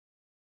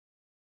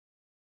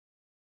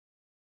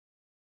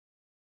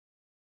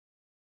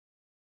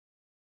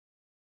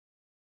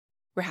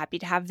We're happy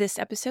to have this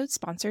episode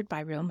sponsored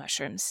by Real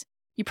Mushrooms.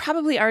 You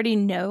probably already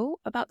know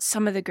about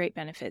some of the great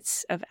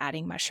benefits of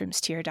adding mushrooms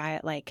to your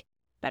diet, like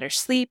better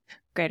sleep,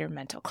 greater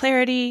mental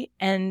clarity,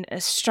 and a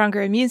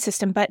stronger immune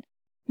system, but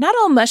not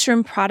all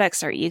mushroom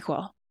products are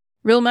equal.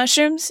 Real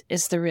Mushrooms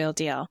is the real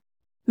deal.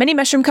 Many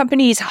mushroom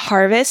companies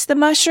harvest the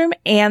mushroom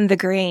and the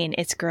grain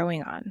it's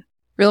growing on.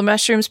 Real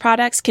Mushrooms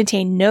products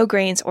contain no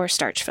grains or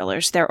starch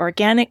fillers. They're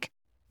organic,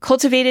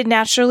 cultivated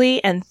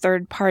naturally, and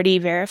third-party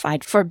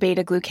verified for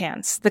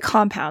beta-glucans, the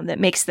compound that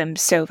makes them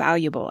so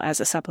valuable as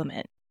a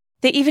supplement.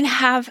 They even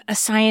have a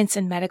science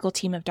and medical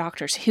team of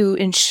doctors who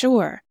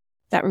ensure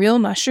that Real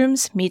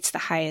Mushrooms meets the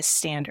highest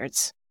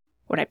standards.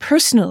 What I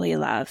personally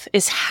love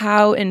is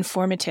how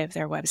informative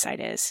their website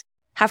is.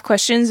 Have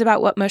questions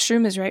about what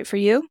mushroom is right for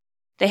you?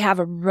 They have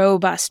a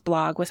robust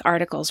blog with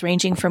articles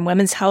ranging from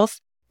women's health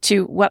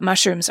to what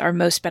mushrooms are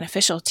most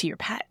beneficial to your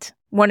pet.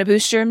 Want to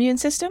boost your immune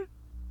system?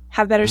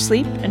 Have better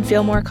sleep and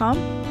feel more calm?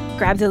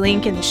 Grab the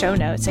link in the show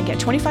notes and get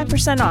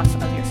 25% off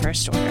of your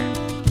first order.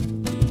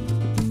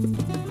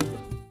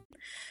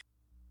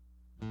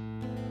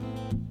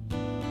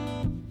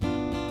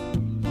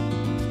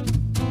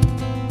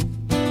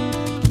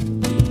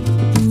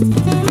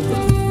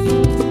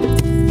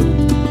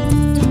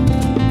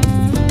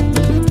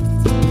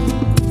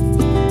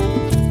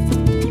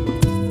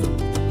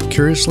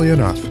 Curiously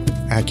enough,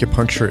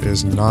 acupuncture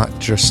is not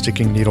just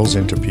sticking needles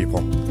into people.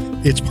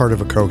 It's part of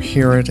a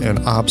coherent and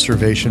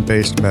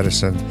observation-based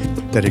medicine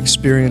that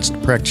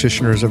experienced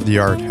practitioners of the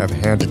art have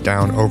handed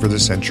down over the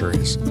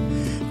centuries.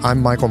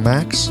 I'm Michael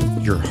Max,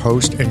 your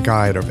host and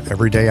guide of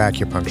Everyday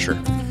Acupuncture.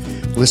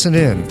 Listen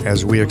in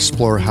as we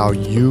explore how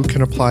you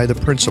can apply the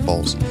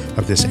principles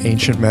of this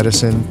ancient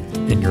medicine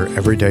in your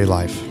everyday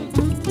life.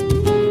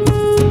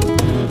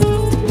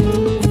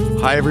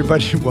 Hi,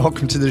 everybody.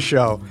 Welcome to the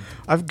show.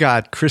 I've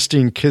got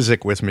Christine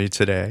Kizik with me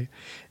today.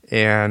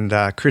 And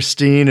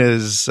Christine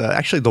is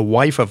actually the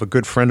wife of a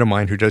good friend of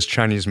mine who does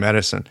Chinese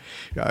medicine.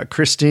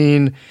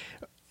 Christine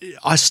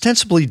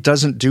ostensibly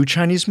doesn't do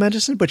Chinese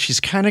medicine, but she's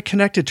kind of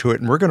connected to it.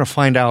 And we're going to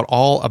find out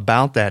all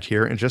about that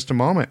here in just a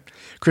moment.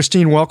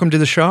 Christine, welcome to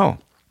the show.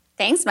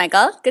 Thanks,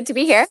 Michael. Good to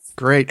be here.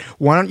 Great.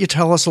 Why don't you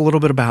tell us a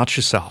little bit about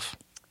yourself?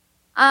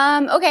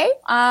 Okay.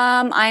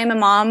 I am a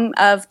mom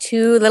of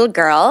 2 little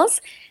girls,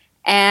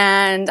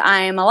 and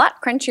I'm a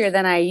lot crunchier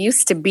than I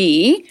used to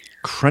be.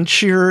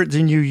 Crunchier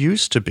than you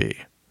used to be?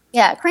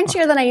 Yeah,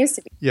 crunchier than I used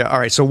to be. Yeah, all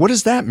right. So what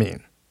does that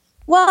mean?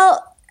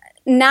 Well,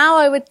 now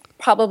I would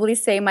probably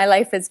say my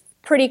life is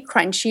pretty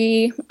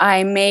crunchy.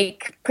 I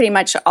make pretty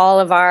much all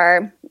of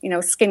our,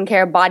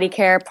 skincare, body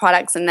care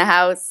products in the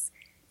house.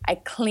 I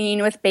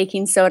clean with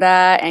baking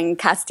soda and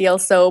Castile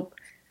soap.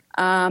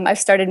 I've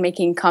started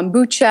making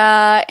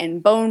kombucha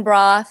and bone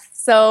broth.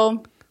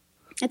 So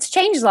it's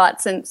changed a lot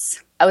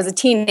since I was a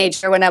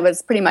teenager, when I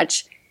was pretty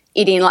much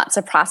eating lots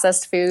of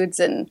processed foods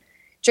and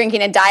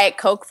drinking a Diet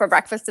Coke for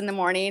breakfast in the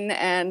morning.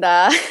 And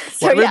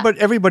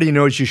everybody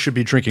knows you should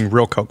be drinking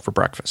real Coke for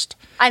breakfast.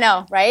 I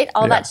know, right?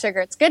 All that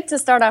sugar. It's good to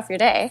start off your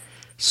day.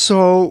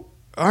 So,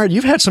 all right,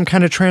 you've had some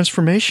kind of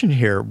transformation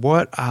here.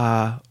 What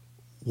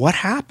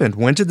happened?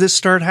 When did this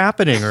start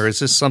happening? Or is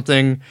this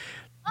something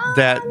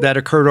that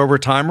occurred over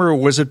time? Or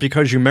was it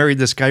because you married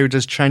this guy who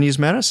does Chinese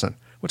medicine?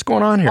 What's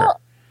going on here? Well,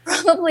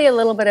 probably a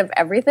little bit of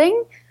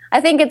everything. I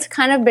think it's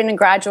kind of been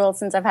gradual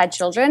since I've had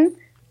children,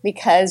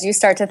 because you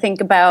start to think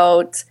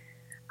about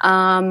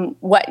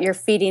what you're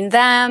feeding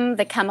them,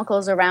 the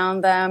chemicals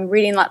around them,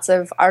 reading lots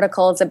of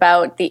articles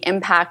about the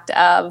impact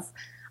of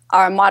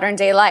our modern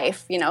day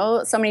life.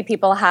 So many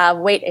people have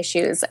weight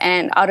issues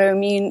and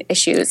autoimmune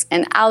issues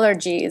and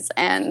allergies,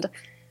 and,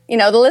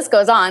 the list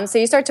goes on. So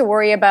you start to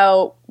worry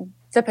about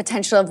the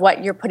potential of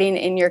what you're putting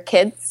in your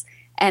kids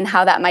and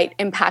how that might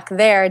impact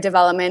their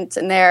development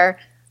and their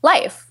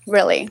life,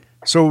 really.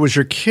 So it was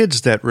your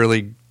kids that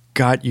really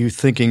got you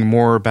thinking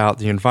more about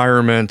the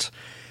environment,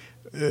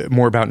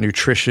 more about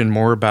nutrition,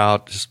 more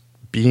about just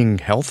being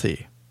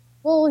healthy.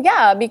 Well,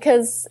 yeah,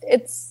 because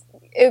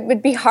it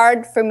would be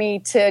hard for me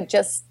to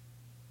just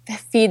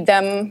feed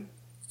them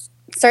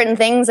certain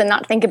things and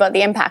not think about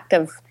the impact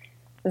of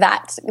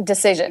that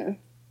decision.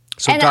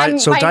 So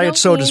diet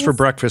sodas for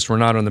breakfast were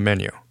not on the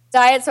menu.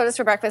 Diet sodas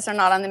for breakfast are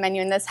not on the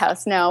menu in this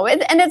house, no.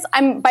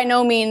 I'm by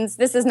no means,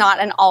 this is not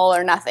an all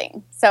or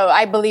nothing. So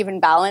I believe in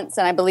balance,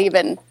 and I believe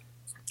in,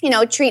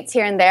 treats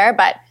here and there.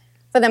 But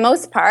for the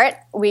most part,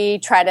 we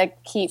try to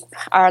keep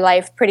our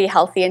life pretty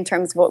healthy in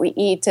terms of what we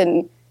eat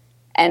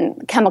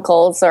and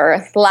chemicals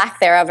or lack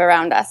thereof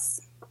around us.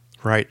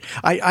 Right.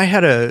 I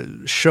had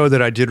a show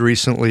that I did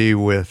recently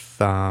with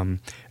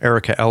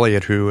Erica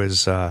Elliott, who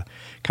is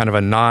kind of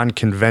a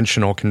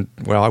non-conventional,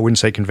 I wouldn't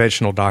say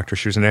conventional doctor.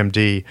 She was an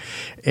MD.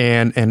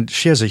 And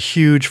she has a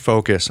huge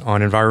focus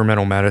on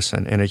environmental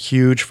medicine and a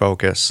huge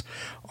focus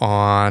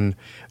on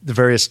the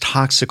various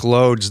toxic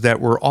loads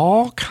that we're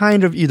all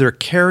kind of either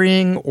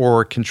carrying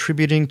or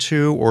contributing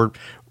to, or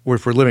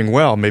if we're living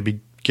well, maybe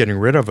getting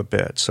rid of a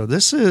bit. So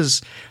this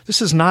is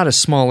not a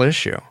small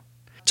issue.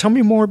 Tell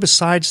me more,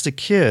 besides the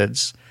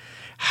kids,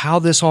 how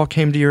this all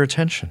came to your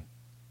attention.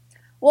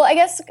 Well, I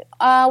guess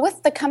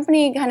with the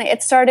company,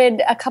 it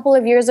started a couple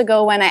of years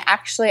ago when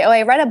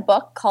I read a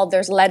book called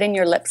 "There's Lead in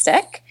Your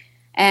Lipstick,"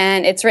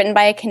 and it's written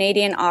by a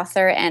Canadian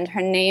author, and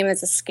her name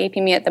is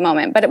escaping me at the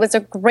moment. But it was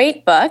a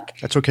great book.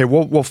 That's okay.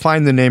 We'll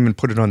find the name and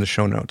put it on the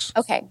show notes.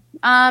 Okay,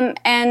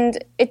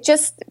 and it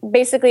just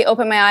basically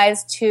opened my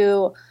eyes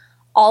to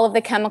all of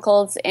the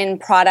chemicals in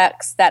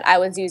products that I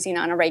was using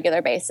on a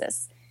regular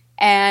basis,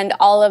 and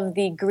all of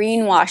the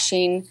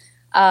greenwashing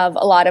of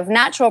a lot of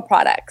natural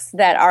products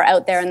that are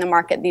out there in the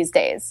market these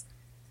days.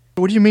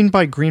 What do you mean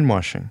by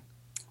greenwashing?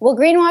 Well,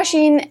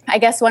 greenwashing, I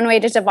guess one way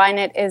to define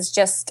it is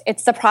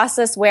it's the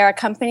process where a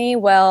company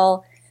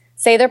will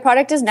say their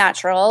product is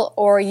natural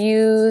or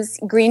use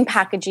green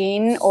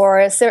packaging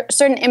or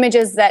certain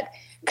images that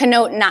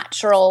connote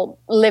natural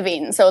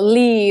living. So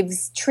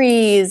leaves,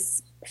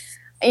 trees,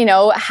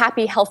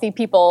 happy, healthy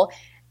people.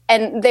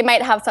 And they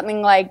might have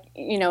something like,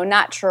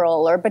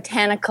 natural or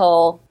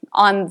botanical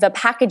on the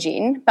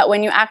packaging, but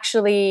when you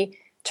actually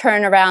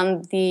turn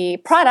around the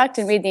product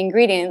and read the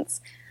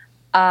ingredients,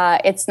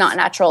 it's not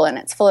natural and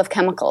it's full of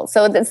chemicals.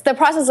 So it's the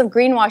process of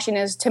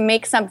greenwashing is to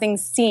make something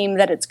seem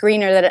that it's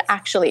greener than it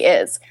actually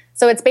is.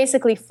 So it's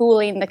basically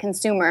fooling the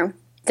consumer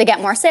to get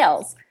more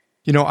sales.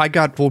 I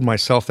got fooled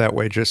myself that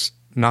way just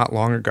not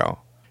long ago.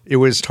 It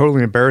was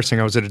totally embarrassing.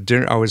 I was at a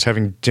dinner. I was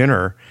having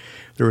dinner.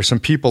 There were some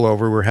people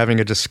over. We were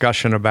having a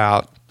discussion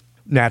about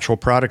natural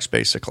products,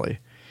 basically.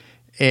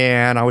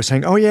 And I was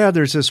saying, oh yeah,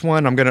 there's this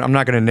one. I'm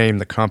not gonna name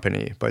the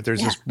company, but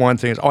there's this one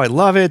thing. Oh, I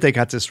love it. They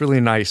got this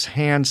really nice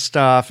hand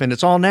stuff, and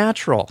it's all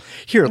natural.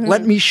 Here,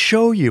 let me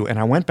show you. And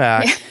I went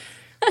back.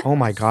 Oh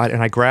my God!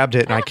 And I grabbed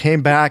it, and I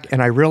came back,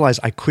 and I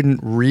realized I couldn't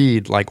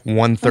read like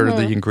 1/3 of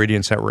the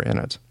ingredients that were in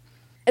it.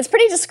 It's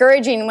pretty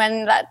discouraging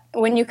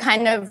when you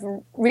kind of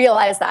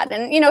realize that.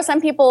 And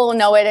some people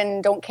know it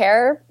and don't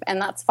care, and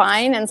that's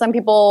fine. And some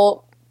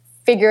people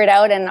figure it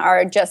out and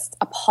are just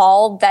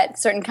appalled that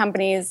certain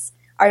companies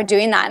are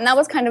doing that. And that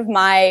was kind of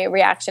my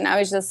reaction. I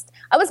was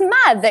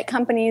mad that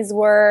companies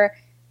were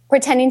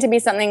pretending to be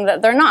something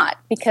that they're not,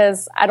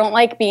 because I don't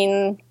like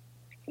being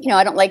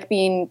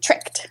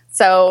tricked.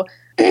 So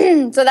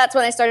so that's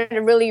when I started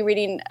really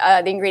reading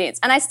the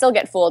ingredients. And I still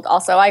get fooled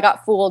also. I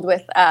got fooled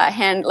with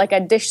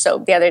a dish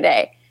soap the other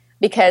day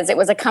because it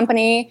was a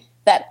company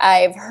that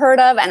I've heard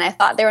of and I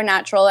thought they were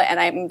natural, and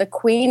I'm the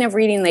queen of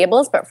reading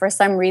labels, but for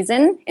some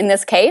reason, in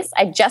this case,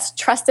 I just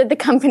trusted the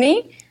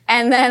company.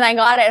 And then I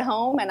got it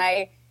home and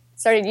I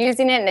started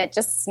using it, and it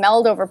just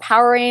smelled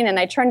overpowering, and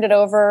I turned it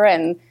over,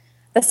 and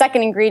the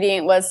second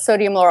ingredient was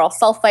sodium lauryl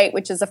sulfite,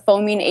 which is a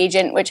foaming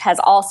agent which has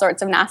all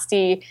sorts of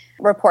nasty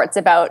reports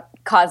about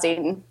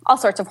causing all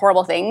sorts of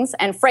horrible things,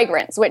 and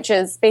fragrance, which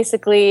is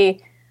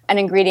basically an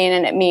ingredient,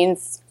 and it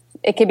means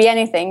it could be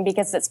anything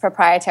because it's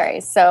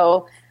proprietary.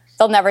 So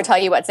they'll never tell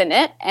you what's in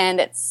it, and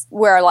it's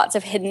where lots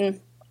of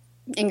hidden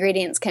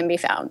ingredients can be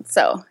found.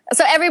 So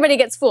everybody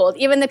gets fooled.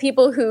 Even the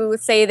people who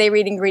say they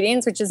read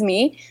ingredients, which is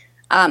me,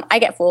 I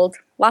get fooled.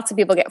 Lots of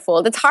people get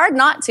fooled. It's hard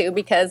not to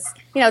because,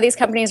 these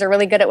companies are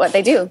really good at what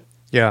they do.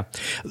 Yeah.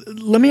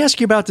 Let me ask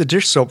you about the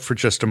dish soap for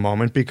just a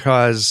moment,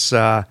 because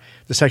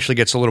this actually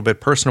gets a little bit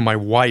personal. My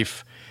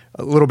wife,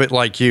 a little bit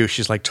like you,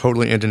 she's like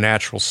totally into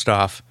natural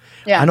stuff.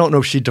 Yeah. I don't know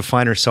if she'd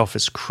define herself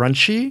as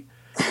crunchy.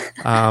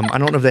 I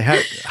don't know if they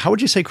have, how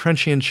would you say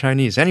crunchy in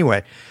Chinese?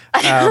 Anyway.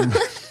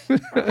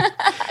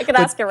 I could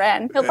ask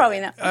Iran. He'll probably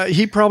know.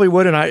 He probably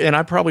would, and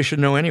I probably should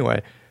know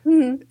anyway.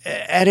 Mm-hmm.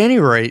 At any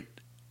rate,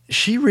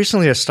 she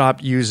recently has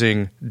stopped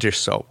using dish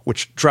soap,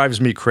 which drives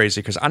me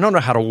crazy because I don't know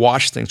how to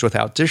wash things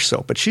without dish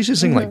soap. But she's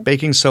using like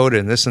baking soda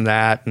and this and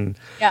that. And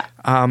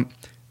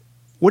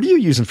what are you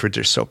using for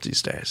dish soap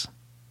these days?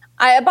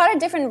 I bought a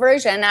different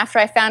version after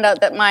I found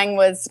out that mine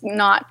was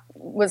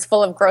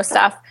full of gross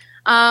stuff.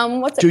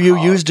 Do you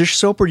use dish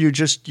soap or you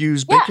just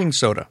use baking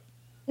soda?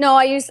 No,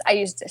 I use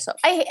dish soap.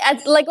 I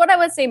like what I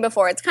was saying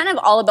before. It's kind of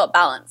all about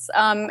balance.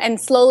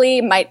 And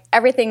slowly,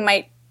 everything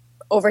might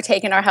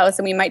overtake in our house,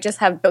 and we might just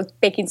have both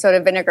baking soda,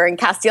 vinegar, and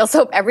Castile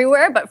soap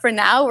everywhere. But for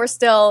now, we're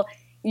still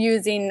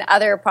using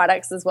other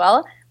products as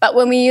well. But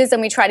when we use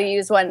them, we try to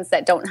use ones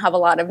that don't have a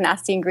lot of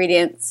nasty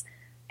ingredients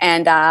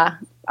and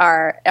are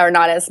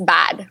not as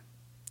bad.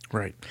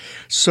 Right.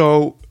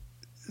 So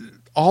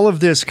all of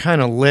this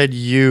kind of led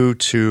you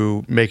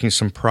to making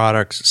some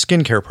products,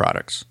 skincare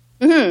products.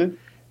 Mm-hmm.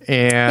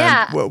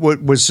 And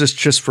what was this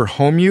just for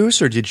home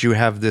use, or did you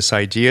have this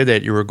idea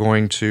that you were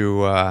going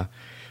to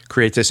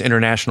create this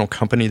international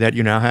company that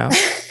you now have?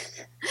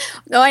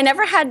 No, I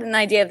never had an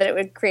idea that it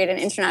would create an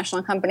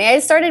international company. I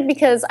started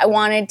because I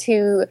wanted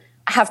to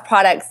have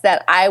products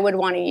that I would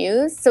want to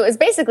use. So it was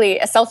basically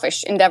a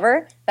selfish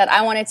endeavor that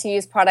I wanted to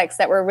use products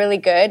that were really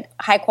good,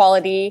 high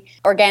quality,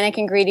 organic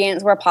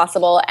ingredients where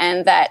possible,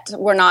 and that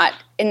were not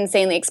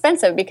insanely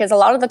expensive, because a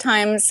lot of the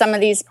time some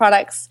of these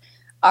products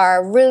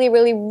are really,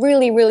 really,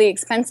 really, really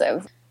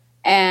expensive.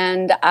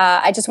 And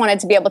I just wanted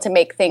to be able to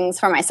make things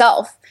for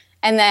myself.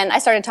 And then I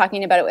started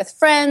talking about it with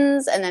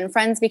friends, and then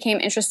friends became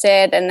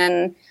interested, and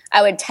then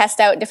I would test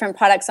out different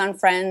products on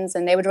friends,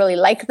 and they would really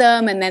like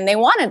them, and then they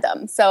wanted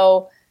them.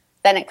 So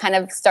then it kind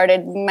of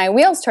started my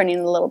wheels turning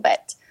a little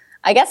bit.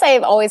 I guess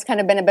I've always kind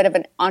of been a bit of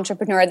an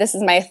entrepreneur. This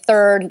is my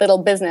third little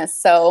business,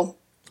 so.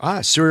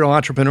 Serial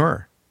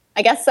entrepreneur.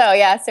 I guess so,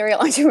 yeah, serial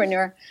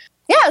entrepreneur.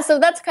 Yeah, so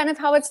that's kind of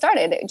how it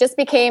started.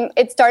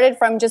 It started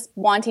from just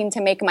wanting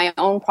to make my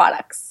own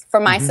products for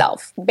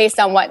myself based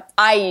on what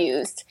I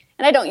used.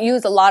 And I don't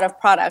use a lot of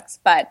products,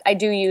 but I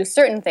do use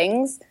certain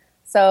things.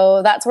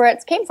 So that's where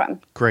it came from.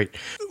 Great.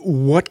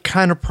 What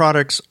kind of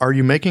products are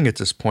you making at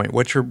this point?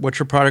 What's your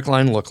product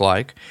line look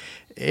like?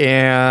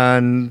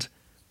 And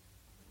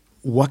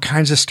what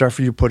kinds of stuff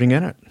are you putting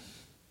in it?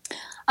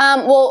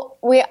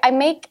 I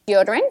make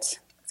deodorant.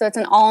 So it's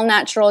an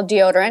all-natural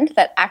deodorant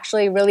that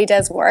actually really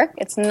does work.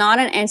 It's not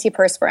an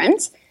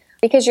antiperspirant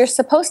because you're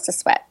supposed to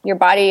sweat. Your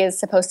body is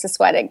supposed to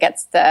sweat. It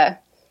gets the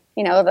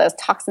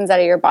toxins out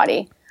of your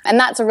body. And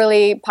that's a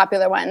really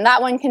popular one.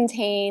 That one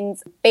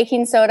contains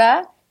baking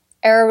soda,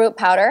 arrowroot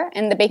powder,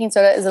 and the baking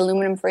soda is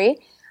aluminum-free,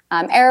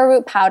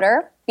 arrowroot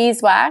powder,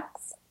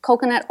 beeswax,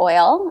 coconut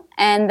oil,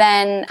 and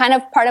then kind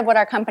of part of what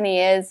our company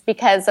is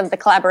because of the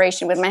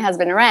collaboration with my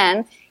husband,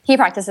 Iran. He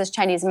practices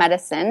Chinese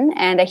medicine,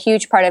 and a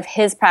huge part of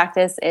his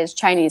practice is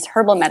Chinese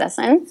herbal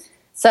medicine.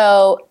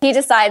 So he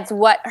decides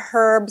what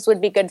herbs would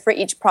be good for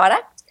each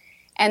product,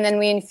 and then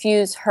we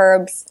infuse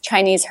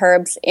Chinese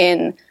herbs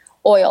in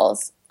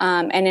oils.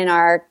 And in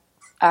our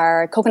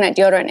coconut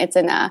deodorant, it's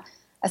in a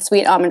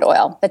sweet almond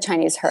oil, the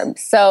Chinese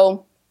herbs.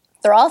 So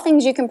they're all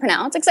things you can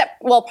pronounce,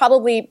 except,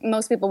 probably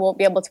most people won't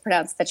be able to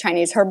pronounce the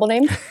Chinese herbal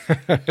name.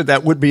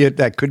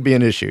 That could be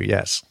an issue,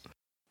 yes.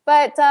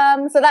 But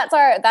so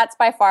that's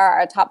by far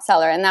our top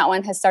seller, and that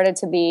one has started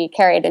to be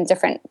carried in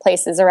different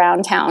places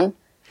around town.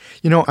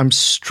 I'm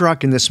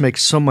struck, and this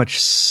makes so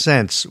much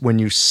sense when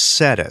you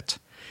said it,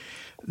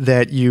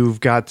 that you've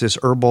got this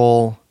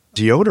herbal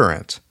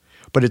deodorant,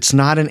 but it's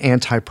not an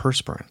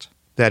antiperspirant,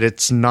 that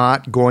it's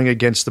not going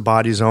against the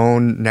body's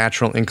own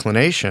natural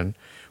inclination,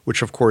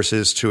 which of course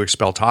is to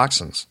expel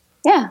toxins.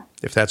 Yeah.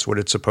 If that's what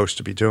it's supposed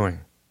to be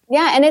doing.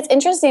 Yeah, and it's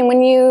interesting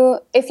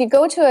if you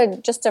go to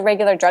just a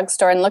regular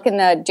drugstore and look in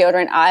the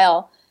deodorant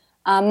aisle,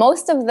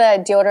 most of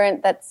the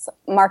deodorant that's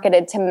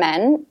marketed to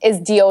men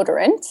is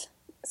deodorant.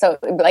 So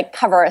it would like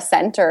cover a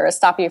scent or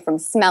stop you from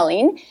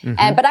smelling.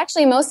 But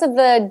actually most of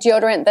the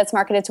deodorant that's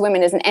marketed to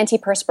women is an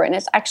antiperspirant.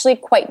 It's actually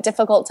quite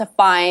difficult to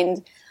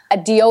find a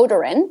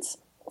deodorant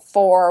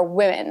for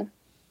women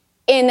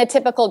in a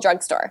typical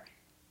drugstore.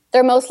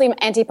 They're mostly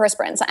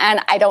antiperspirants, and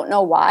I don't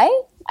know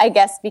why. I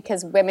guess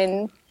because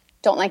women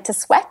don't like to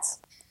sweat.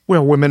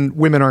 Well,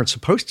 women aren't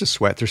supposed to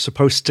sweat. They're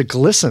supposed to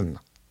glisten.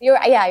 You're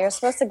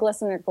supposed to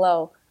glisten or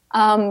glow.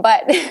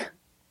 But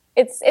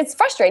it's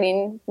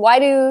frustrating. Why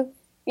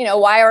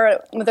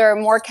are there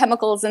more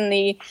chemicals in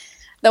the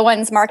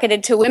ones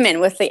marketed to women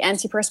with the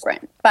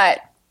antiperspirant?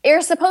 But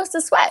you're supposed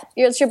to sweat.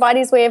 It's your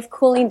body's way of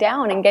cooling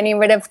down and getting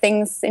rid of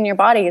things in your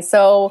body.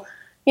 So,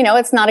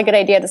 it's not a good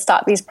idea to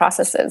stop these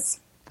processes.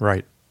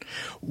 Right.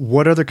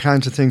 What other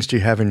kinds of things do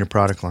you have in your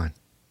product line?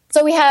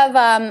 So we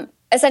have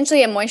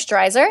essentially a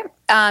moisturizer.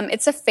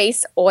 It's a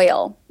face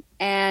oil,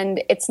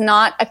 and it's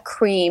not a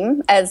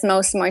cream as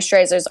most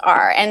moisturizers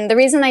are. And the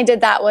reason I did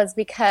that was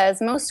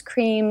because most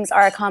creams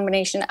are a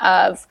combination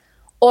of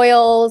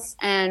oils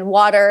and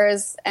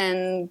waters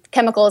and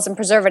chemicals and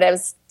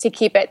preservatives to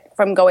keep it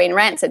from going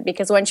rancid.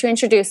 Because once you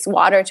introduce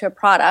water to a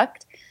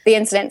product, the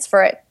incidence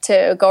for it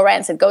to go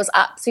rancid goes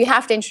up. So you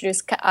have to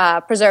introduce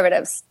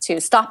preservatives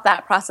to stop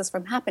that process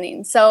from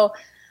happening. So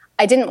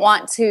I didn't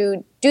want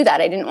to do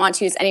that. I didn't want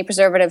to use any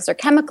preservatives or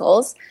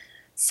chemicals.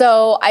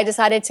 So I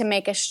decided to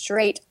make a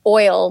straight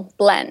oil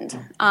blend.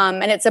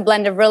 And it's a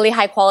blend of really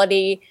high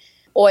quality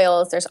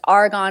oils. There's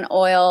argan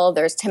oil,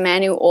 there's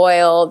tamanu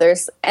oil,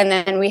 and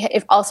then we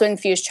also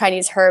infused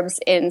Chinese herbs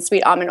in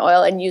sweet almond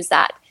oil and use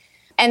that.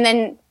 And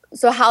then,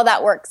 so how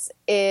that works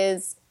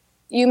is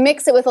you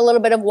mix it with a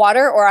little bit of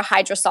water or a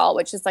hydrosol,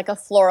 which is like a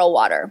floral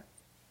water.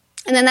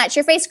 And then that's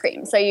your face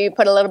cream. So you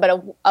put a little bit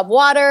of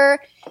water,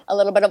 a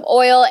little bit of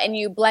oil, and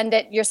you blend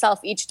it yourself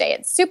each day.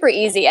 It's super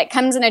easy. It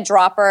comes in a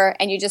dropper,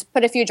 and you just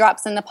put a few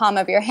drops in the palm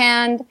of your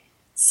hand,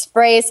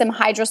 spray some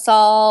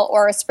hydrosol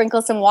or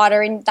sprinkle some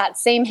water in that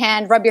same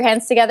hand, rub your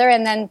hands together,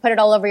 and then put it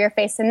all over your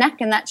face and neck,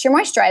 and that's your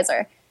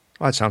moisturizer.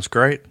 Well, that sounds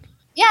great.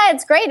 Yeah,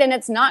 it's great, and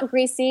it's not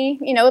greasy.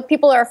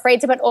 People are afraid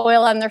to put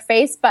oil on their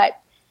face, but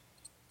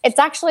it's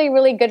actually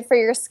really good for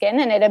your skin,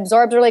 and it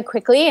absorbs really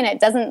quickly, and it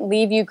doesn't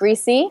leave you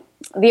greasy.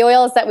 The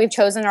oils that we've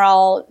chosen are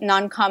all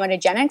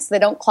non-comedogenic, so they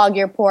don't clog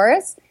your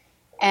pores.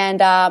 And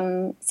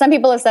some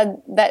people have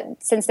said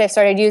that since they've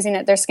started using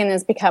it, their skin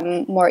has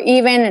become more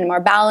even and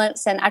more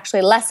balanced and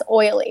actually less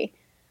oily,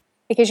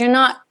 because you're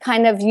not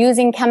kind of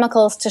using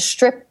chemicals to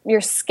strip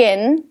your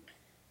skin.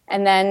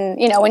 And then,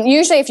 when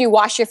usually if you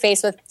wash your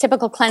face with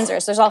typical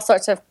cleansers, there's all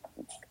sorts of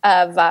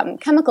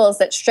chemicals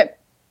that strip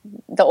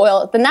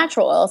the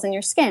natural oils in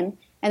your skin,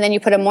 and then you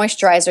put a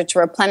moisturizer to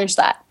replenish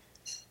that.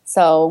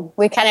 So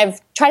we kind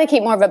of try to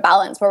keep more of a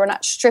balance where we're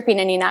not stripping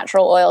any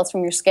natural oils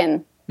from your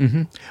skin.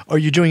 Mm-hmm. Are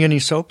you doing any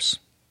soaps?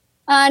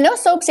 No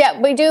soaps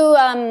yet. We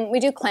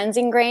do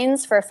cleansing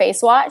grains for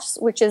face wash,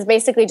 which is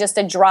basically just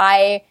a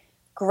dry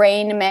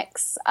grain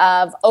mix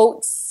of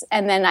oats,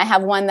 and then I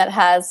have one that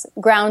has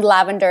ground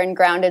lavender and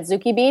ground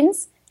adzuki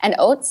beans and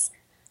oats,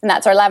 and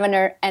that's our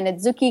lavender and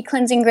adzuki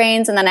cleansing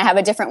grains. And then I have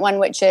a different one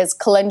which is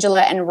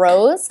calendula and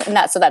rose, and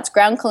that's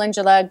ground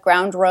calendula,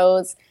 ground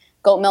rose,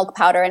 goat milk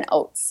powder, and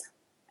oats.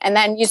 And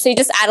then you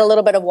just add a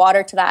little bit of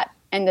water to that,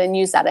 and then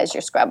use that as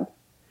your scrub.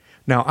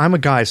 Now, I'm a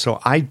guy, so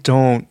I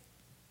don't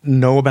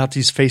know about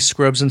these face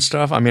scrubs and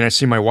stuff. I mean, I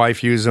see my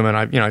wife use them, and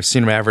I've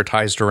seen them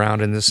advertised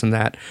around and this and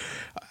that.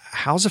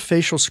 How's a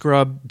facial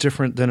scrub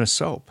different than a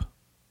soap?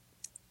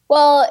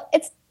 Well,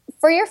 it's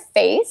for your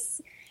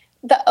face.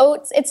 The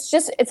oats,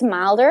 it's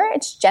milder,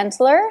 it's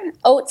gentler.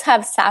 Oats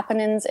have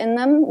saponins in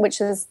them,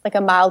 which is like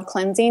a mild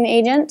cleansing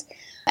agent.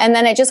 And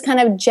then it just kind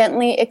of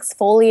gently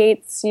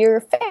exfoliates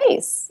your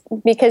face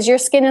because your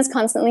skin is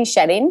constantly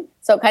shedding.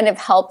 So it kind of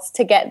helps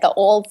to get the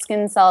old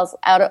skin cells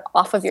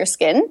off of your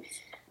skin.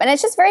 And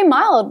it's just very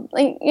mild.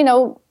 Like,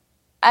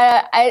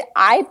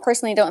 I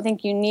personally don't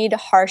think you need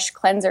harsh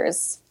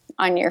cleansers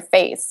on your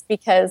face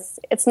because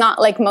it's not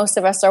like most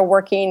of us are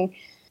working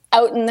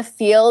out in the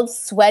field,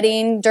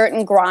 sweating, dirt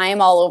and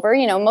grime all over.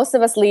 Most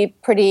of us lead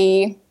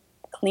pretty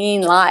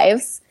clean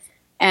lives.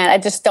 And I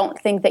just don't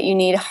think that you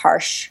need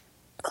harsh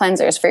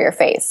cleansers for your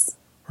face.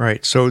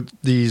 Right. So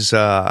these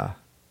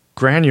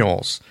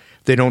granules,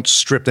 they don't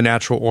strip the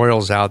natural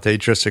oils out. They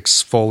just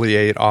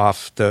exfoliate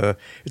off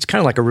it's kind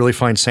of like a really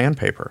fine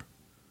sandpaper.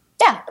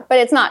 Yeah, but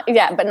it's not,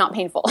 but not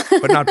painful.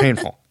 But not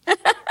painful.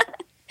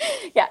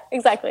 Yeah,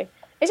 exactly.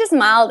 It's just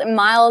mild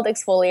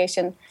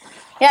exfoliation.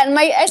 Yeah, and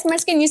my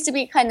skin used to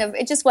be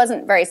it just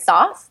wasn't very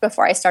soft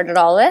before I started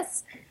all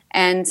this.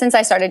 And since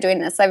I started doing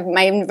this, I've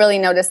really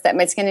noticed that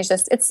my skin is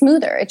it's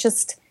smoother. It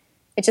just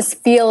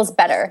feels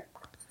better.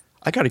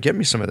 I got to get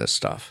me some of this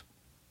stuff.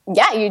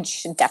 Yeah, you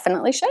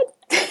definitely should.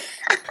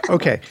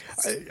 Okay.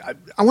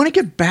 I want to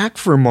get back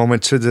for a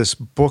moment to this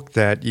book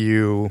that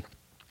you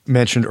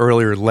mentioned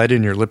earlier, Lead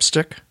in Your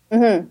Lipstick.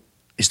 Mm-hmm.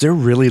 Is there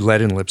really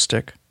lead in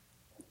lipstick?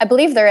 I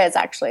believe there is,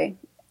 actually.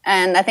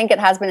 And I think it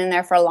has been in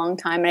there for a long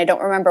time, and I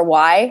don't remember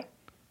why,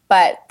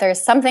 but there's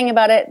something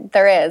about it.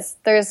 There is.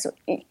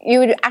 You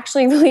would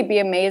actually really be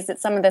amazed at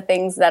some of the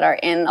things that are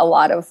in a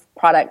lot of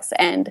products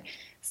and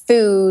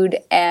food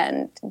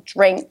and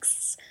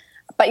drinks.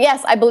 But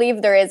yes, I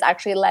believe there is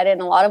actually lead in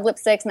a lot of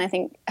lipsticks, and I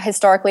think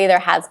historically there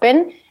has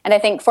been. And I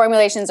think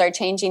formulations are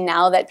changing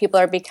now that people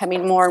are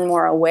becoming more and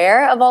more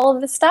aware of all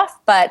of this stuff.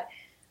 But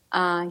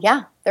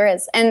yeah, there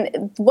is.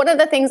 And one of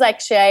the things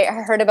actually I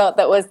heard about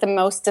that was the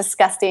most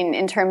disgusting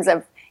in terms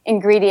of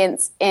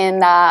ingredients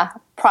in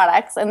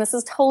products, and this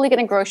is totally going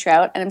to gross you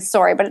out, and I'm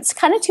sorry, but it's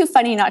kind of too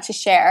funny not to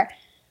share.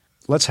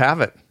 Let's have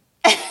it.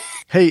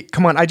 Hey,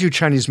 come on, I do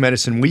Chinese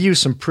medicine. We use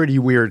some pretty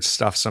weird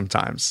stuff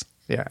sometimes.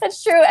 Yeah,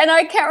 that's true. And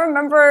I can't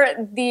remember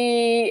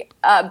the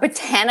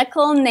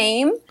botanical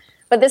name,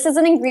 but this is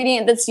an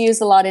ingredient that's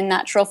used a lot in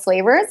natural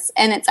flavors,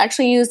 and it's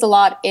actually used a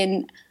lot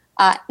in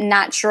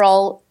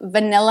natural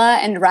vanilla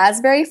and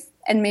raspberry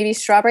and maybe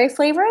strawberry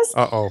flavors.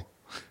 Uh-oh.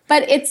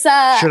 But it's...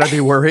 should I be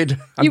worried?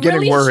 I'm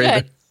getting really worried.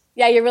 Should.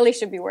 Yeah, you really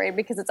should be worried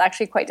because it's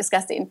actually quite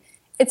disgusting.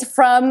 It's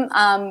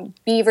from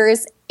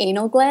beavers'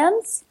 anal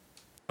glands.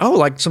 Oh,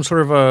 like some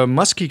sort of a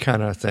musky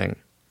kind of thing.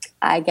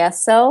 I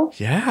guess so.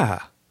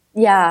 Yeah.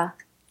 Yeah.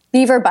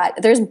 Beaver butt.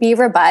 There's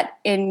beaver butt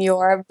in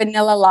your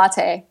vanilla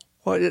latte.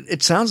 Well,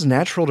 it sounds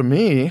natural to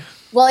me.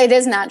 Well, it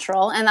is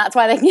natural, and that's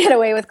why they can get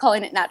away with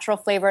calling it natural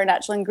flavor and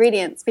natural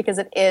ingredients, because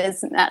it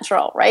is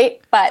natural,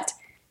 right? But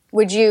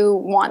would you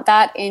want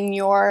that in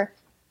your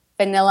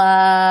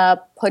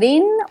vanilla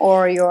pudding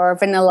or your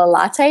vanilla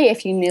latte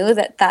if you knew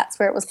that that's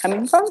where it was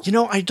coming from?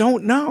 I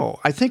don't know.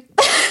 I think,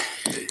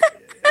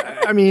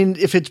 I mean,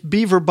 if it's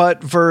beaver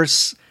butt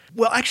versus,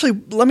 well, actually,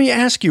 let me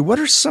ask you, what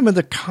are some of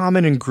the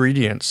common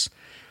ingredients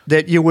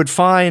that you would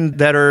find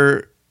that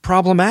are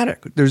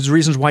problematic? There's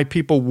reasons why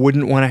people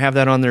wouldn't want to have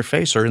that on their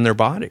face or in their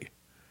body.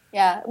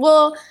 Yeah.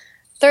 Well,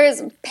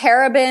 there's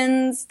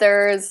parabens,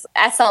 there's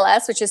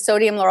SLS, which is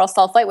sodium lauryl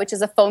sulfite, which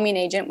is a foaming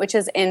agent, which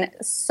is in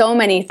so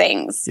many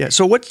things. Yeah.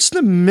 So what's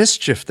the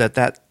mischief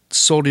that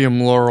sodium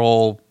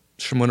lauryl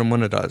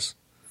shamunamuna does?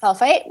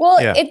 Sulfite?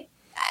 Well, yeah.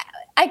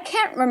 I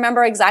can't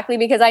remember exactly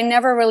because I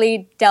never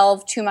really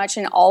delved too much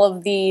in all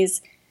of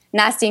these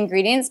nasty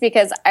ingredients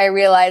because I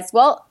realized,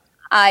 well,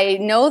 I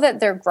know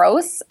that they're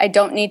gross. I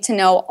don't need to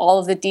know all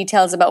of the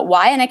details about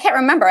why. And I can't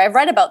remember. I've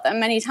read about them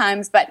many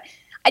times, but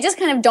I just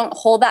kind of don't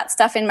hold that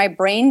stuff in my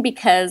brain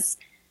because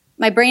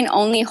my brain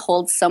only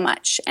holds so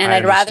much. And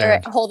I'd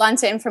rather hold on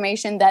to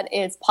information that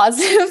is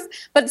positive.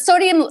 But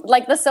sodium,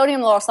 like the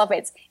sodium lauryl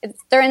sulfates,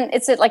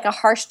 it's like a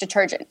harsh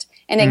detergent.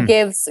 And it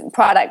gives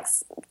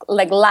products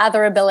like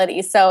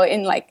latherability. So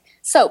in like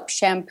soap,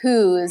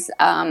 shampoos,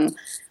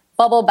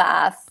 bubble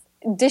bath,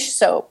 dish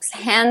soaps,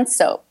 hand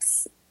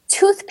soaps,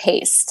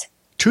 toothpaste.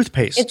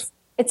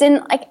 It's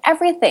in like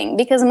everything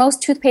because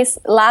most toothpaste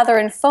lather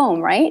and foam,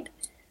 right?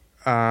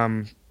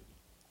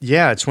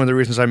 Yeah, it's one of the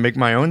reasons I make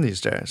my own these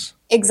days.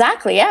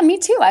 Exactly. Yeah, me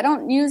too. I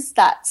don't use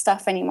that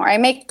stuff anymore. I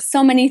make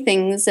so many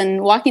things,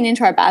 and walking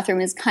into our bathroom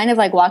is kind of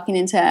like walking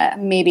into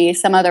maybe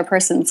some other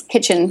person's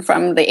kitchen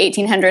from the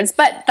 1800s,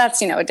 but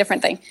that's, a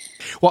different thing.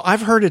 Well,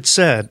 I've heard it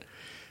said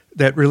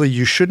that really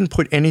you shouldn't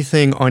put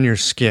anything on your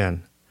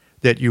skin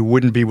that you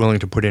wouldn't be willing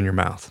to put in your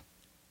mouth.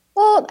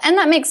 Well, and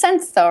that makes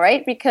sense though,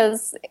 right?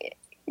 Because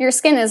your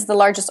skin is the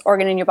largest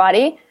organ in your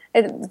body.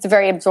 It's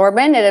very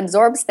absorbent. It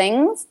absorbs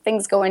things.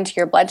 Things go into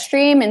your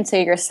bloodstream,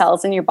 into your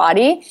cells in your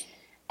body.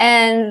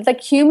 And the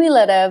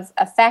cumulative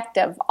effect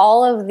of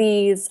all of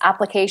these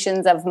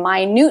applications of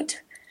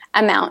minute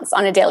amounts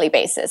on a daily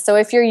basis. So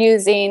if you're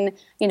using,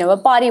 a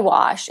body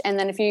wash, and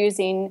then if you're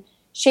using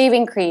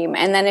shaving cream,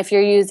 and then if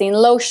you're using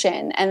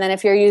lotion, and then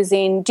if you're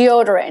using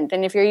deodorant,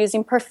 and if you're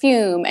using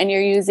perfume, and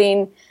you're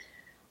using,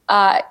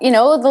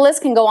 the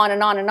list can go on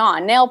and on and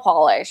on. Nail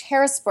polish,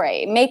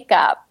 hairspray,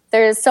 makeup.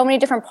 There's so many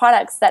different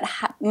products that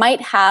might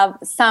have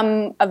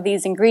some of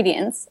these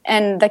ingredients,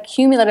 and the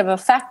cumulative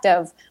effect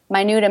of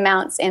minute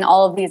amounts in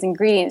all of these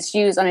ingredients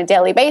used on a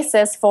daily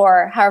basis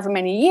for however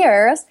many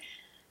years,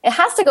 it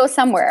has to go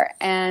somewhere.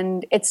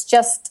 And it's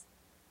just,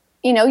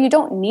 you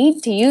don't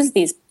need to use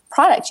these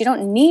products. You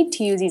don't need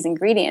to use these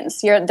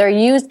ingredients. They're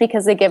used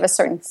because they give a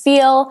certain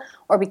feel,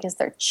 or because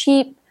they're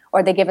cheap,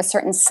 or they give a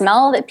certain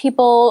smell that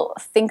people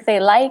think they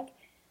like.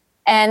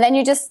 And then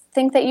you just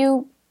think that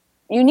you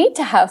need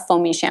to have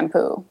foamy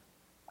shampoo,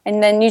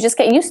 and then you just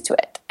get used to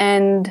it.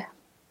 And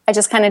I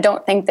just kind of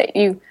don't think that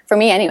for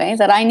me anyway,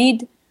 that I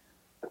need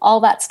all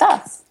that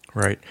stuff.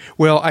 Right.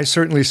 Well, I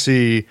certainly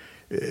see,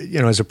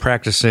 as a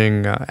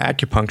practicing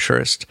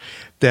acupuncturist,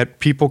 that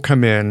people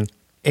come in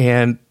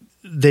and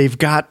they've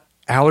got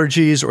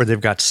allergies or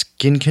they've got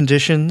skin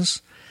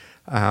conditions.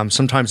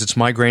 Sometimes it's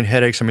migraine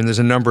headaches. I mean, there's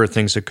a number of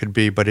things it could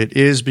be, but it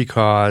is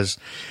because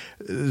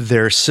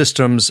their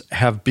systems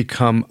have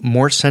become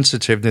more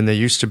sensitive than they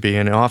used to be,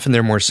 and often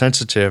they're more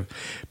sensitive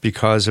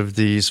because of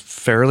these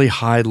fairly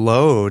high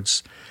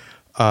loads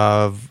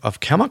of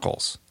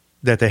chemicals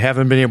that they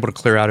haven't been able to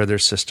clear out of their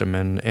system.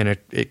 And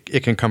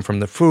it can come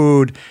from the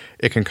food,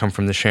 it can come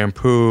from the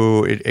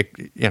shampoo,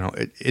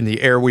 in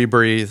the air we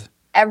breathe.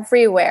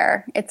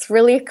 Everywhere. It's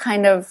really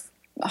kind of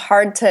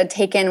hard to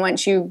take in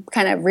once you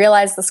kind of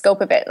realize the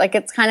scope of it. Like,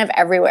 it's kind of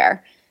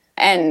everywhere.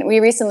 And we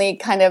recently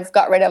kind of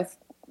got rid of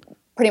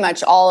pretty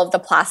much all of the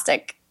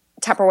plastic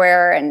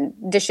Tupperware and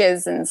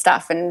dishes and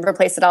stuff, and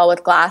replaced it all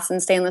with glass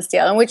and stainless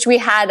steel, in which we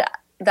had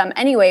them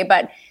anyway.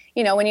 But,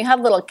 when you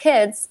have little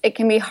kids, it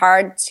can be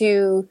hard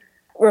to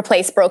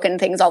replace broken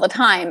things all the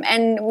time.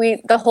 And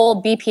the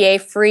whole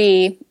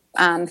BPA-free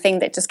thing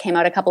that just came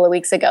out a couple of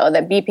weeks ago,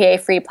 that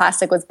BPA-free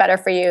plastic was better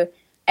for you,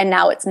 and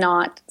now it's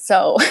not.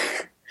 So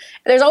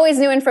there's always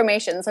new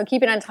information. So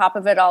keeping on top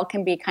of it all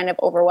can be kind of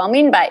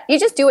overwhelming, but you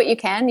just do what you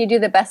can. You do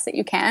the best that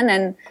you can,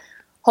 and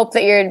hope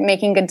that you're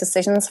making good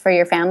decisions for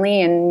your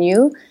family and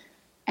you.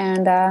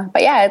 And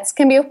but yeah, it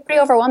can be pretty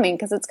overwhelming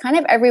because it's kind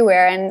of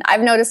everywhere. And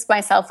I've noticed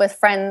myself with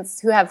friends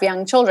who have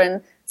young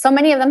children, so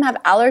many of them have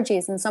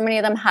allergies, and so many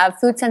of them have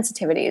food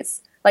sensitivities.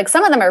 Like,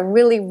 some of them are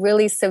really,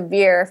 really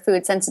severe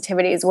food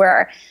sensitivities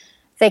where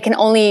they can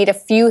only eat a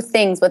few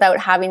things without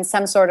having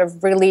some sort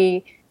of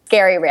really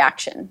scary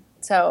reaction.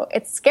 So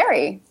it's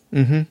scary.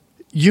 Mm-hmm.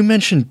 You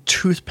mentioned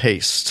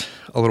toothpaste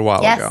a little while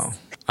ago.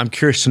 I'm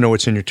curious to know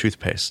what's in your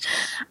toothpaste.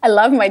 I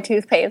love my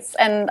toothpaste.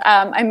 And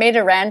I made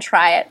Rand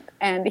try it,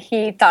 and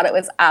he thought it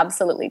was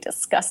absolutely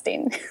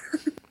disgusting.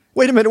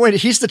 Wait a minute.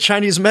 He's the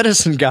Chinese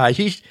medicine guy.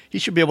 He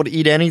should be able to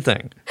eat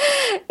anything.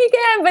 He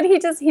can, but he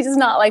does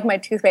not like my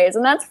toothpaste,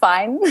 and that's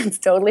fine. It's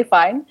totally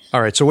fine.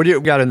 All right. So what do you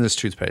got in this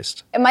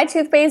toothpaste? And my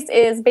toothpaste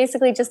is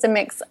basically just a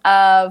mix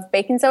of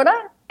baking soda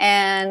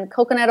and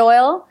coconut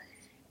oil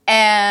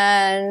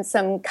and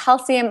some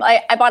calcium.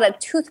 I bought a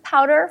tooth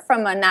powder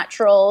from a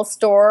natural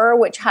store,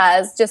 which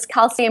has just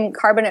calcium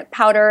carbonate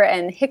powder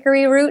and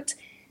hickory root.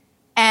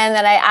 And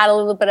then I add a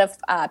little bit of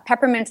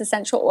peppermint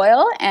essential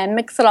oil and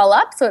mix it all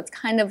up. So it's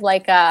kind of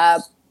like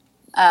a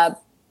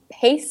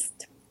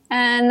paste.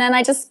 And then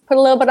I just put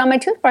a little bit on my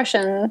toothbrush,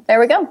 and there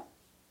we go.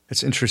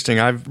 It's interesting.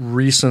 I've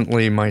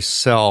recently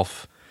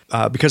myself,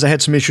 because I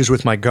had some issues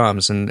with my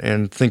gums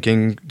and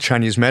thinking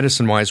Chinese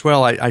medicine-wise,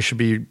 well, I should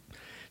be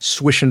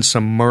swishing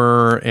some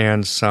myrrh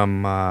and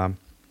some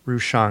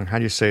rushang, how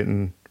do you say it,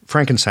 in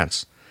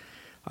frankincense.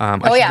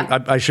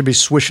 I should be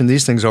swishing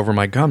these things over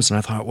my gums. And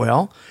I thought,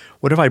 well,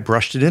 what if I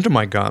brushed it into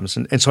my gums?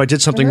 And so I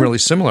did something really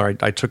similar.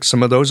 I took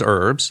some of those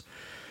herbs,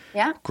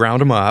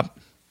 ground them up,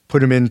 put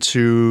them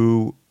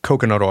into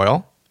coconut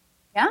oil,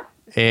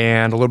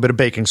 and a little bit of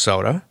baking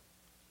soda.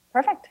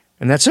 Perfect.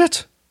 And that's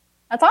it.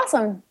 That's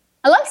awesome.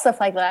 I love stuff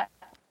like that.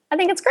 I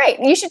think it's great.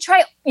 You should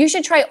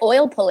try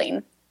oil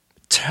pulling.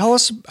 Tell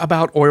us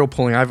about oil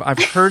pulling.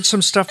 I've heard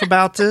some stuff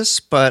about this,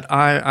 but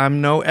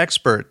I'm no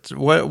expert.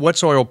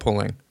 What's oil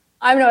pulling?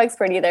 I'm no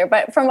expert either,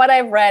 but from what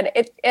I've read,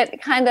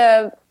 it kind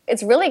of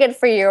It's really good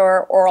for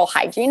your oral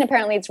hygiene.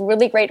 Apparently, it's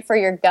really great for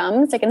your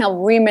gums. It can help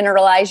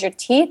remineralize your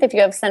teeth if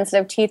you have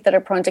sensitive teeth that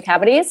are prone to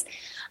cavities.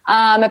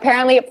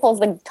 Apparently, it pulls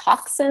the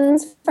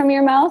toxins from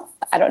your mouth.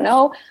 I don't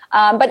know.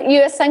 But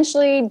you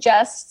essentially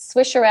just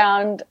swish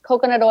around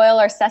coconut oil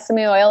or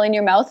sesame oil in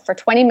your mouth for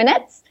 20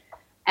 minutes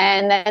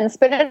and then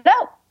spit it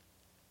out.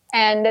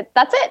 And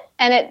that's it.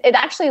 And it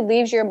actually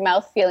leaves your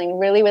mouth feeling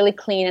really, really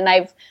clean. And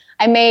I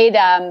made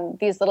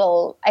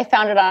I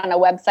found it on a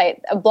website,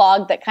 a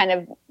blog that kind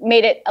of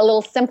made it a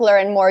little simpler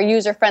and more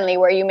user-friendly,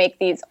 where you make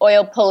these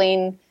oil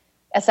pulling,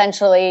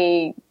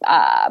 essentially,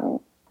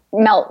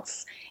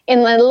 melts in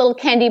a little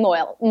candy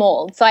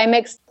mold. So I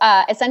mixed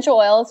essential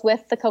oils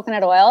with the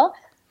coconut oil,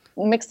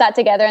 mixed that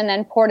together, and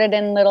then poured it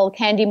in little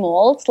candy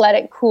molds, let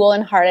it cool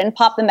and harden,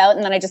 pop them out,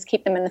 and then I just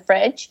keep them in the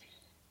fridge.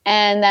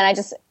 And then I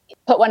just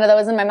put one of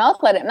those in my mouth,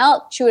 let it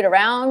melt, chew it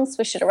around,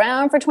 swish it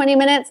around for 20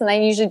 minutes. And I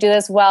usually do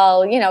this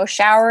while,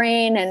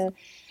 showering. And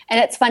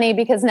it's funny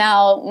because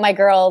now my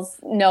girls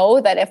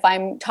know that if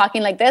I'm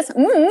talking like this,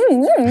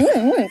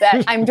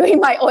 that I'm doing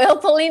my oil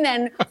pulling.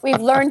 And we've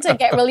learned to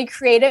get really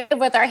creative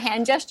with our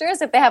hand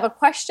gestures if they have a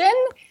question.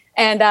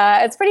 And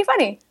it's pretty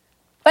funny.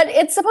 But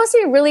it's supposed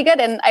to be really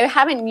good. And I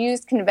haven't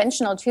used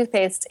conventional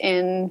toothpaste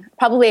in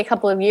probably a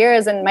couple of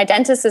years. And my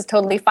dentist is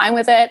totally fine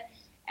with it.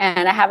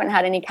 And I haven't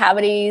had any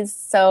cavities.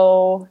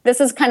 So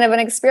this is kind of an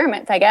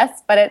experiment, I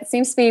guess, but it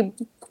seems to be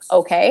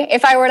okay.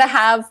 If I were to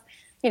have,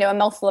 a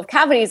mouthful of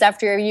cavities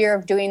after a year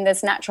of doing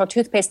this natural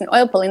toothpaste and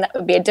oil pulling, that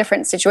would be a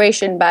different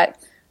situation. But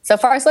so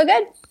far, so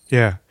good.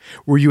 Yeah.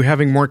 Were you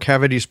having more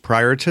cavities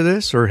prior to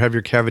this, or have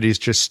your cavities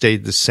just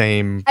stayed the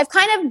same? I've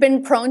kind of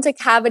been prone to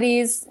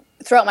cavities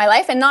throughout my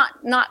life, and not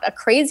a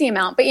crazy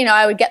amount, but,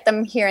 I would get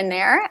them here and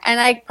there. And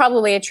I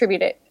probably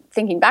attribute it,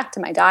 thinking back to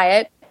my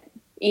diet,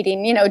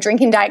 eating,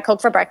 drinking Diet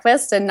Coke for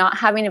breakfast and not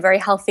having a very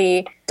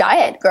healthy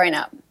diet growing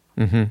up.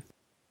 Mm-hmm.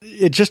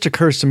 It just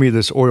occurs to me,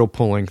 this oil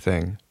pulling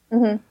thing.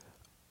 Mm-hmm.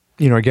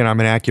 Again, I'm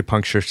an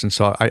acupuncturist, and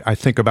so I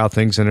think about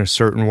things in a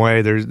certain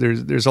way.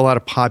 There's a lot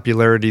of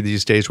popularity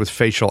these days with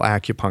facial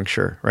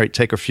acupuncture, right?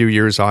 Take a few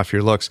years off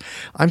your looks.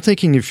 I'm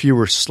thinking if you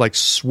were like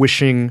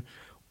swishing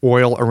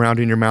oil around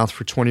in your mouth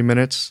for 20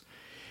 minutes,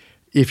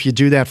 if you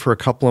do that for a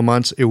couple of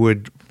months, it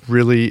would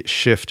really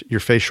shift your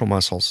facial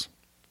muscles.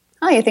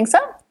 Oh, you think so?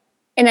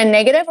 In a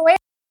negative way?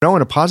 No,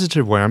 in a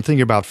positive way. I'm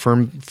thinking about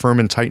firm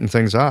and tighten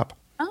things up.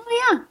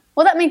 Oh, yeah.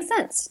 Well, that makes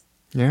sense.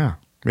 Yeah.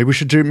 Maybe we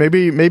should do.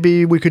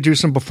 Maybe we could do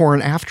some before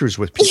and afters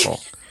with people.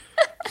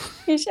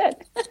 You should.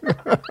 It's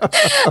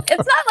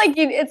not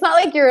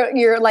like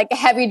you're like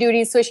heavy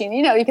duty swishing.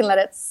 You can let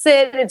it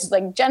sit. It's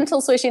like gentle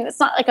swishing. It's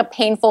not like a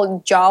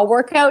painful jaw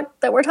workout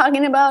that we're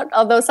talking about.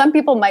 Although some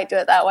people might do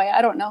it that way.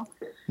 I don't know.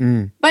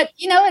 But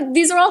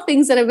these are all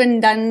things that have been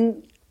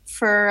done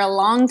for a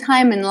long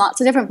time in lots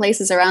of different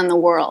places around the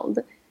world.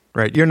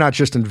 Right. You're not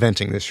just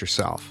inventing this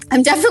yourself.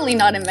 I'm definitely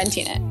not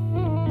inventing it.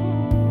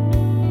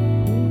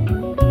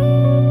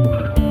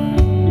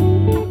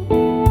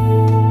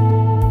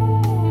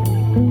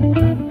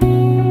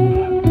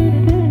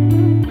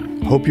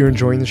 Hope you're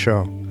enjoying the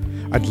show.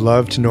 I'd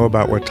love to know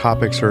about what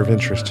topics are of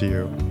interest to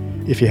you.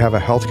 If you have a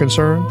health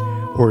concern,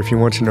 or if you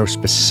want to know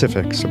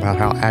specifics about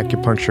how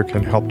acupuncture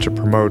can help to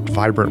promote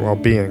vibrant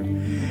well-being,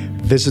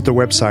 visit the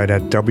website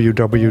at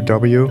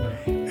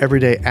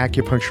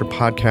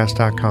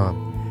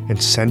www.everydayacupuncturepodcast.com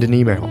and send an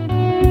email.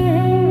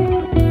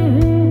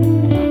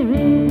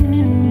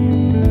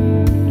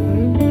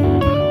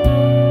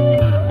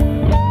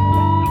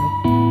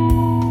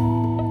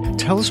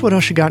 Tell us what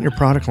else you got in your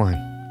product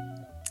line.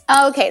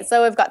 Okay,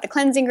 so we've got the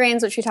cleansing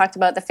grains, which we talked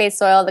about, the face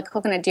oil, the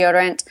coconut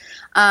deodorant.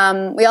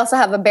 We also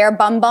have a Bear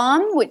Bum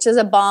Balm, which is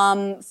a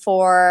balm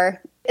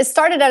it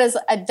started out as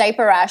a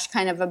diaper rash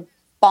kind of a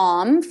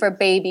balm for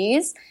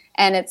babies,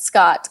 and it's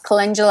got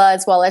calendula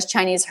as well as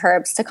Chinese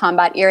herbs to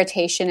combat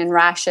irritation and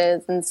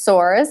rashes and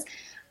sores.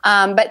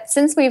 But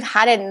since we've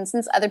had it and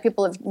since other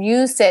people have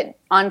used it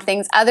on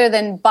things other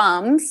than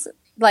bums,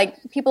 like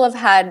people have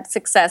had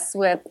success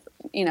with,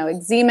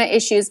 eczema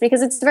issues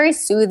because it's very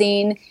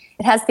soothing.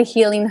 It has the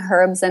healing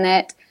herbs in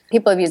it.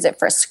 People have used it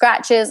for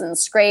scratches and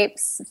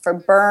scrapes, for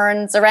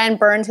burns. Zoran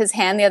burned his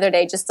hand the other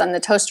day just on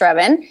the toaster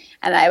oven,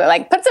 and I would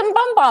put some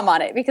Bum Balm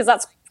on it because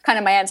that's kind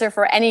of my answer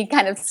for any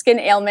kind of skin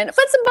ailment.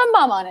 Put some Bum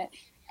Balm on it.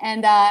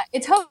 And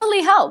it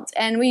totally helped.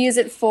 And we use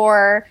it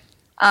for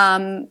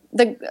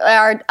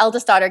our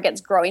eldest daughter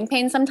gets growing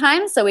pains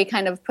sometimes, so we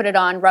kind of put it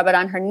on, rub it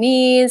on her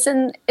knees,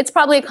 and it's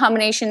probably a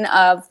combination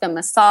of the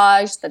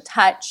massage, the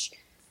touch,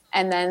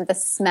 and then the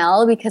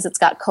smell because it's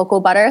got cocoa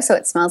butter, so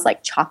it smells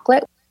like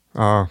chocolate.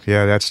 Oh,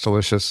 yeah, that's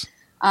delicious.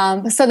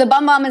 So the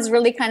Bum Balm has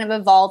really kind of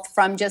evolved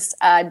from just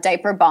a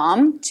diaper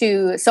balm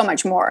to so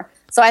much more.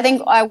 So I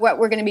think what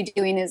we're going to be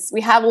doing is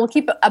we'll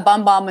keep a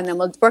Bum Balm and then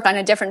we'll work on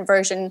a different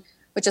version,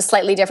 which is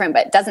slightly different,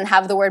 but doesn't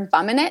have the word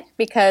bum in it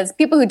because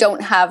people who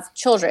don't have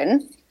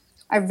children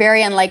are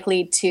very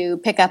unlikely to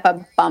pick up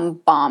a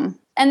Bum Balm.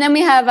 And then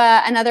we have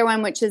another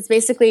one, which is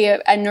basically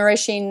a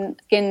nourishing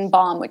skin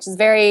balm, which is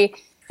very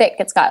thick.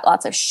 It's got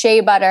lots of shea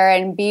butter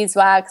and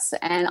beeswax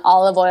and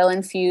olive oil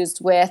infused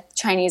with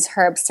Chinese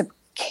herbs to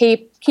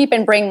keep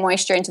and bring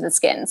moisture into the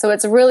skin. So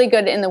it's really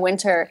good in the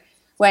winter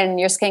when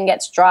your skin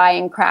gets dry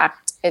and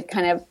cracked. It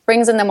kind of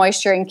brings in the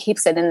moisture and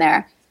keeps it in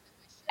there.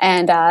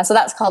 And so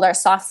that's called our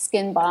soft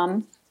skin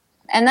balm.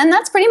 And then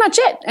that's pretty much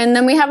it. And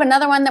then we have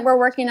another one that we're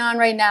working on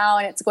right now,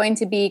 and it's going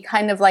to be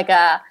kind of like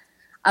a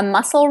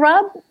muscle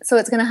rub. So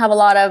it's going to have a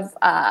lot of,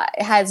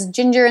 it has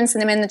ginger and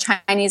cinnamon, the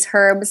Chinese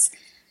herbs,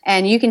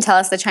 and you can tell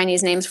us the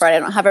Chinese names for it. I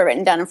don't have it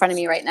written down in front of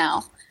me right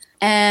now.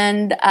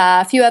 And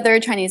a few other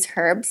Chinese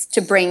herbs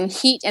to bring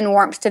heat and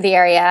warmth to the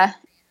area.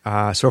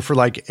 So for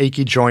like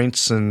achy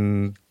joints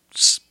and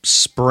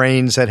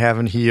sprains that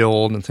haven't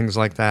healed and things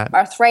like that.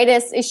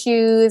 Arthritis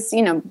issues,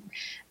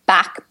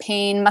 back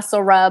pain,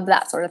 muscle rub,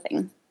 that sort of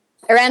thing.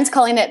 Iran's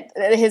calling it,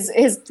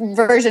 his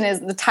version is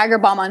the Tiger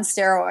Balm on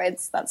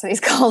steroids. That's what he's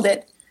called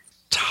it.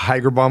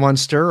 Tiger Balm on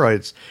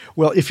steroids.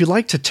 Well, if you'd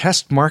like to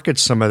test market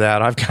some of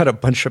that, I've got a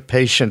bunch of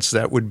patients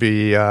that would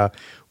be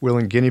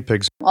willing guinea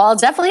pigs. Well, I'll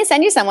definitely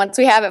send you some once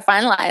we have it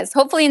finalized.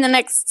 Hopefully in the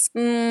next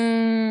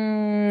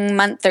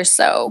month or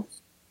so.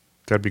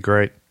 That'd be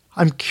great.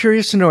 I'm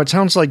curious to know, it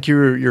sounds like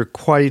you're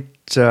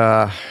quite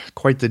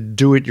the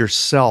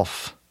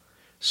do-it-yourself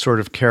sort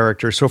of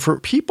character. So for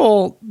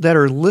people that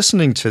are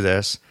listening to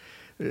this,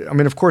 I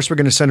mean, of course, we're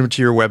going to send them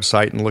to your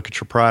website and look at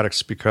your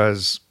products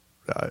because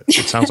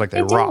it sounds like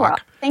they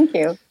rock. Thank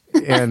you.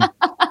 And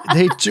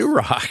they do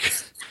rock.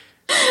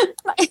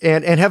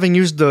 And having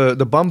used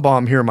the Bum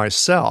Balm here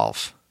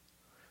myself,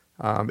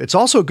 it's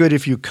also good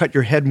if you cut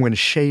your head when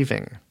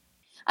shaving.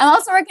 I'm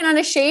also working on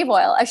a shave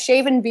oil, a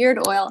shave and beard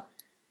oil.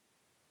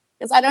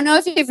 Because I don't know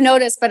if you've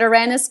noticed, but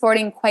Iran is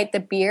sporting quite the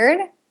beard.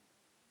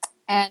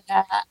 And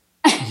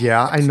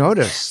yeah, I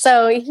noticed.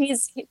 So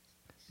he's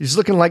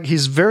looking like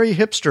he's very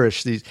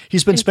hipsterish.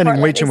 He's been spending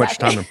Portland, way too much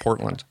time in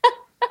Portland.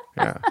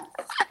 Yeah.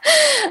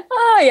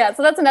 Oh yeah,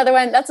 so that's another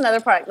one. That's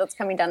another product that's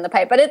coming down the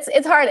pipe. But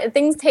it's hard.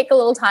 Things take a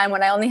little time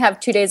when I only have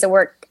 2 days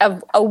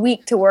of a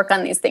week to work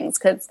on these things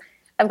because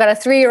I've got a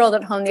 3-year-old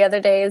at home the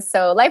other days.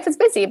 So life is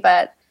busy,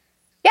 but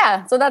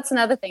yeah, so that's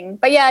another thing.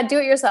 But yeah, do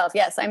it yourself.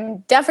 Yes, I'm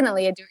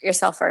definitely a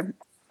do-it-yourselfer.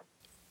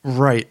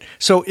 Right.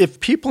 So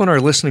if people in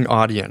our listening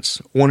audience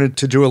wanted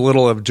to do a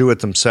little of do it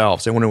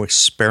themselves, they want to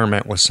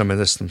experiment with some of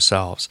this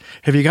themselves,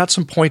 have you got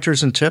some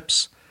pointers and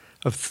tips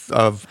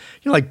of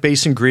like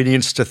base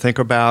ingredients to think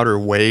about or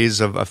ways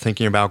of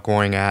thinking about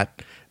going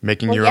at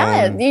making your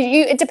own?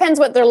 Yeah, it depends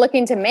what they're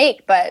looking to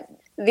make, but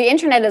the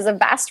internet is a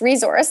vast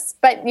resource,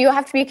 but you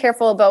have to be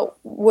careful about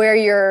where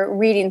you're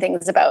reading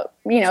things about.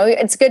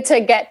 It's good to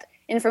get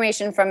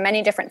information from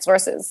many different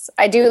sources.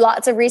 I do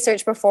lots of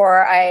research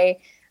before I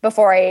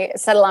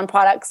settle on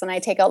products, and I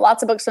take out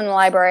lots of books from the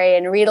library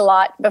and read a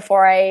lot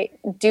before I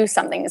do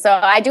something. So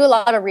I do a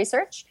lot of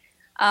research,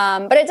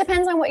 but it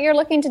depends on what you're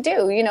looking to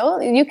do.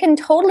 You can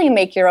totally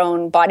make your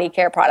own body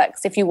care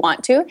products if you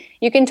want to.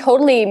 You can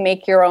totally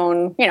make your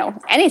own,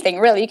 anything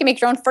really. You can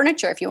make your own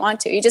furniture if you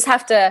want to. You just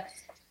have to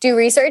do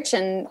research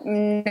and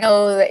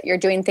know that you're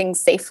doing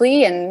things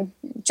safely, and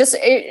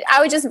I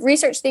would just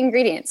research the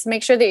ingredients.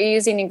 Make sure that you're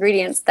using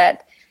ingredients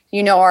that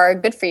are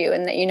good for you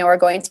and that are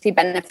going to be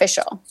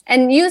beneficial.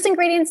 And use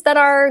ingredients that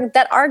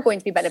are going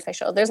to be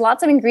beneficial. There's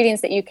lots of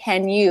ingredients that you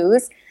can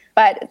use,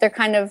 but they're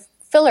kind of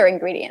filler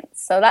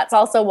ingredients. So that's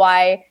also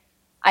why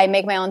I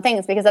make my own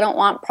things, because I don't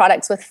want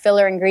products with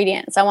filler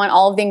ingredients. I want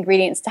all of the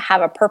ingredients to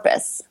have a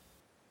purpose.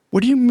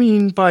 What do you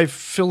mean by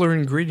filler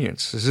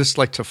ingredients? Is this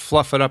like to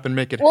fluff it up and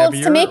make it heavier? Well,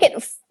 it's to make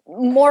it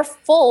more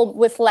full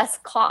with less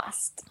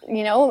cost.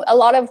 A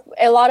lot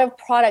of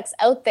products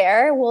out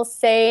there will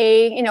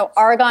say,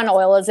 argan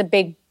oil is a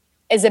big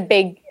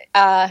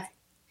I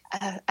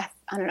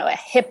don't know, a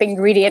hip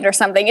ingredient or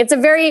something. It's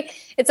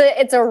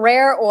a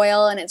rare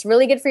oil, and it's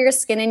really good for your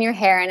skin and your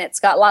hair, and it's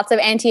got lots of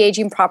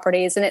anti-aging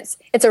properties, and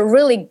it's a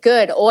really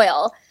good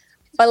oil.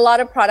 But a lot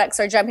of products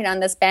are jumping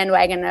on this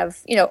bandwagon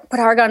of, put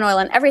argan oil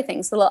in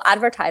everything, so they'll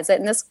advertise it.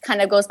 And this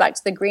kind of goes back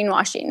to the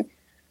greenwashing.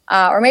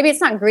 Or maybe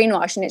it's not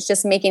greenwashing, it's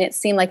just making it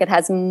seem like it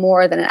has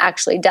more than it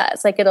actually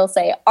does. Like it'll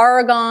say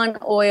argan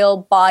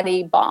oil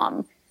body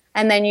balm.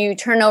 And then you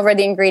turn over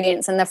the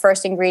ingredients, and the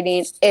first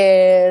ingredient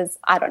is,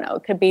 I don't know,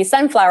 it could be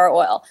sunflower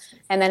oil.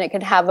 And then it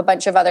could have a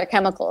bunch of other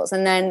chemicals.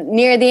 And then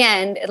near the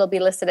end, it'll be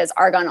listed as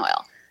argan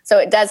oil. So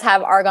it does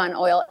have argan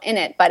oil in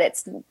it, but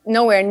it's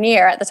nowhere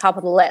near at the top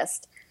of the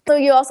list. So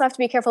you also have to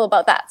be careful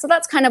about that. So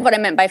that's kind of what I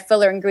meant by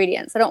filler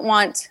ingredients. I don't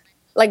want,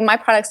 my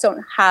products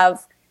don't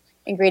have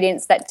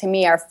ingredients that to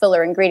me are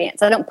filler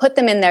ingredients. I don't put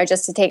them in there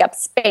just to take up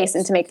space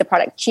and to make the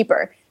product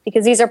cheaper,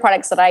 because these are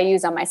products that I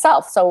use on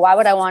myself. So why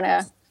would I want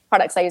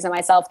products I use on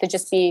myself to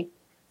just be,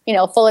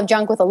 full of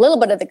junk with a little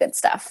bit of the good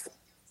stuff?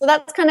 So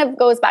that kind of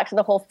goes back to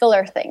the whole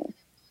filler thing.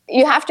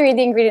 You have to read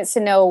the ingredients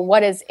to know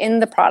what is in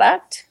the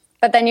product,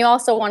 but then you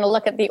also want to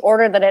look at the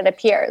order that it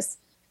appears.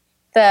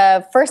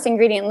 The first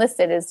ingredient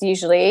listed is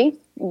usually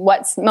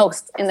what's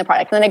most in the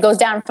product, and then it goes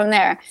down from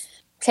there.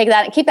 Keep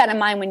that in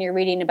mind when you're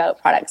reading about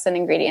products and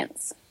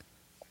ingredients.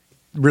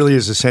 It really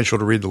is essential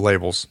to read the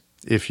labels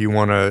if you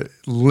want to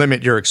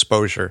limit your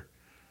exposure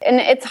And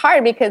it's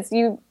hard because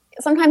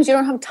sometimes you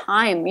don't have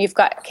time. You've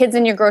got kids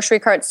in your grocery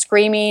cart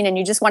screaming and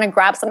you just want to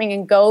grab something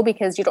and go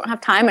because you don't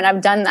have time. And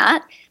I've done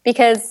that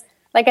because,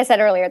 like I said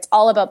earlier, it's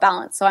all about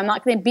balance. So I'm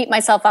not going to beat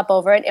myself up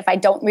over it if I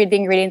don't read the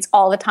ingredients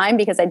all the time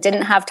because I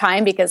didn't have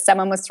time because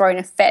someone was throwing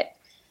a fit.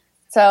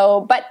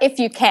 So, but if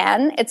you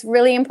can, it's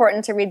really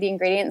important to read the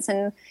ingredients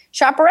and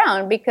shop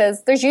around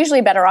because there's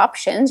usually better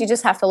options. You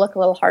just have to look a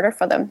little harder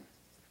for them.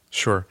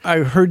 Sure. I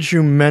heard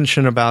you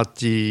mention about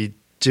the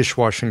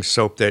dishwashing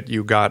soap that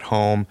you got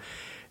home,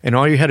 and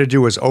all you had to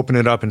do was open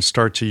it up and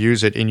start to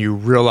use it, and you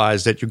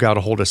realized that you got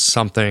a hold of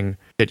something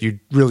that you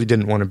really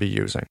didn't want to be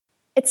using.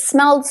 It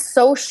smelled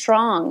so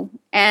strong,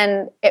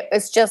 and it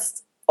was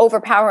just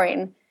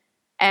overpowering.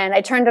 And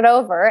I turned it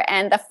over,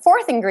 and the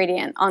fourth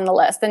ingredient on the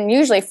list, and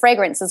usually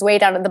fragrance is way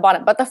down at the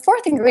bottom, but the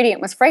fourth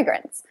ingredient was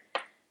fragrance.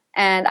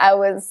 And I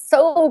was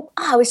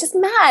just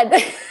mad.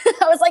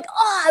 I was like,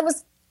 I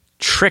was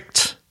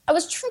tricked. I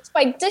was tricked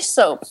by dish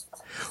soap.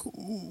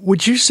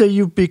 Would you say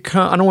you've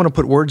become, I don't want to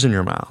put words in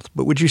your mouth,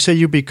 but would you say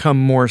you become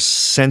more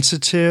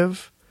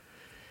sensitive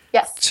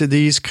Yes. to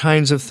these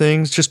kinds of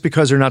things just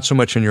because they're not so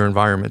much in your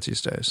environment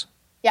these days?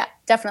 Yeah,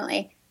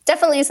 definitely.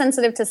 Definitely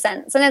sensitive to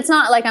scents. And it's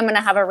not like I'm going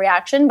to have a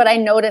reaction, but I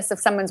notice if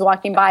someone's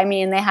walking by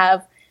me and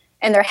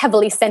they're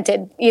heavily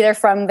scented, either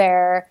from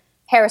their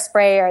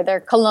hairspray or their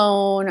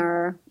cologne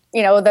or,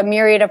 the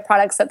myriad of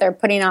products that they're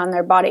putting on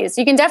their bodies.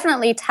 You can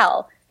definitely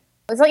tell.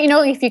 So,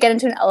 if you get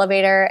into an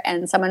elevator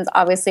and someone's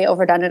obviously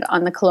overdone it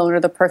on the cologne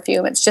or the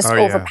perfume, it's just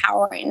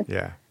overpowering.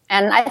 Yeah.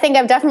 And I think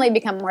I've definitely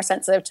become more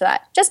sensitive to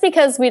that just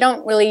because we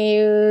don't really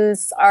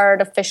use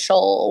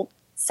artificial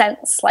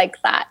scents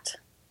like that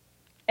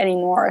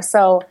anymore.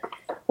 So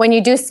when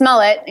you do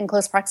smell it in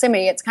close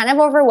proximity, it's kind of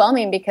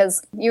overwhelming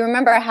because you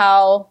remember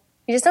how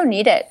you just don't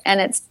need it.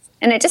 And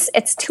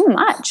it's too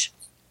much.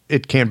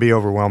 It can be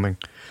overwhelming.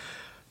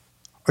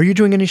 Are you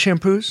doing any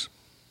shampoos?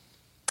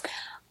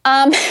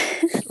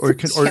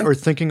 Or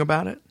thinking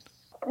about it?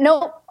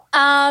 No,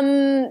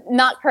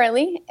 not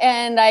currently.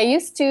 And I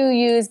used to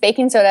use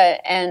baking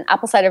soda and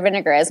apple cider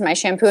vinegar as my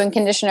shampoo and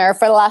conditioner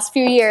for the last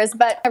few years.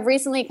 But I've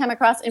recently come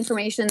across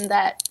information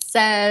that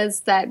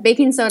says that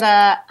baking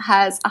soda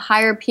has a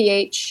higher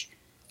pH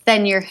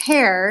than your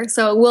hair.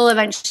 So it will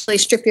eventually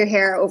strip your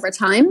hair over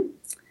time.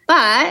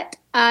 But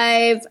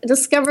I've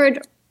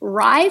discovered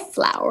rye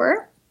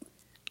flour.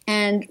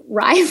 And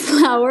rye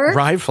flour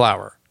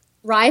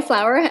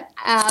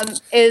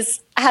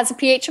has a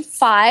pH of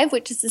 5,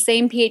 which is the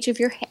same pH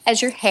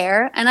as your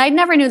hair. And I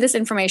never knew this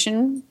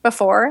information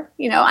before.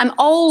 I'm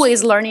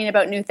always learning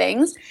about new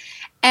things.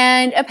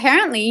 And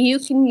apparently you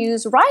can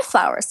use rye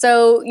flour.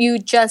 So you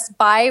just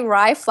buy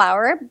rye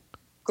flour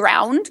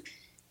ground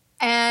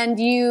and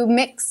you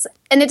mix,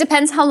 and it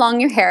depends how long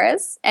your hair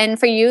is. And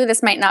for you,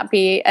 this might not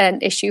be an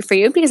issue for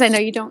you because I know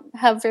you don't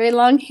have very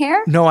long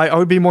hair. No, I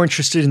would be more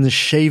interested in the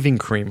shaving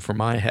cream for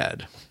my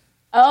head.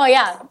 Oh,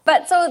 yeah.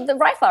 But so the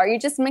rye flour, you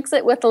just mix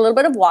it with a little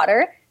bit of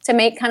water to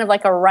make kind of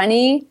like a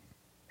runny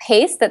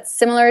paste that's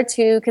similar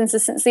to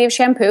consistency of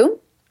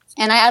shampoo.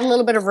 And I add a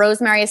little bit of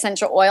rosemary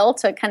essential oil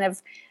to kind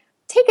of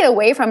take it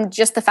away from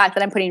just the fact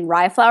that I'm putting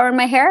rye flour in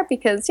my hair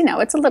because,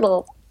 it's a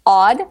little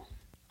odd.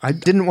 I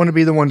didn't want to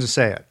be the one to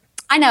say it.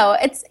 I know.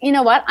 You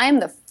know what?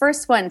 I'm the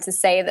first one to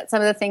say that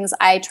some of the things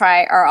I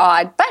try are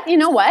odd. But you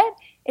know what?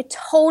 It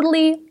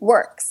totally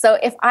works. So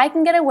if I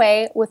can get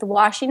away with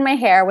washing my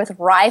hair with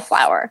rye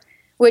flour,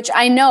 which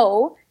I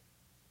know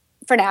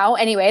for now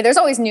anyway, there's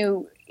always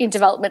new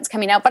developments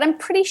coming out, but I'm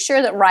pretty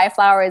sure that rye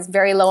flour is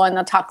very low on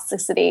the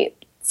toxicity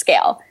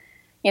scale.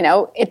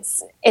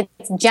 It's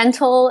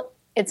gentle,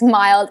 it's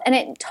mild, and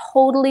it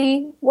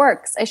totally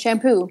works as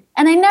shampoo.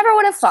 And I never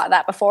would have thought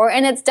that before.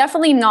 And it's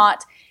definitely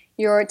not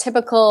your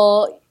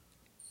typical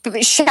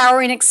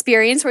showering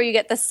experience where you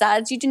get the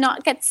suds. You do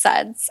not get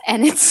suds,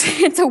 and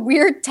it's a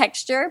weird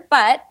texture,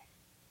 but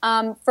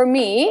for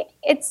me,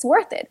 it's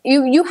worth it.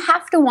 You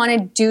have to want to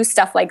do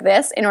stuff like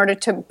this in order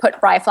to put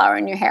rye flour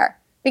in your hair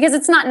because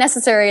it's not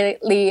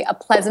necessarily a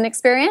pleasant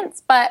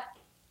experience, but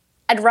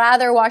I'd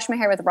rather wash my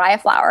hair with rye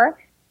flour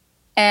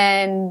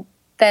and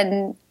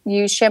then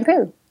use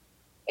shampoo.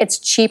 It's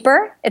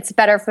cheaper. It's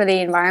better for the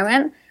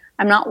environment.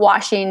 I'm not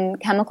washing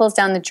chemicals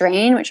down the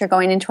drain, which are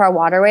going into our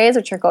waterways,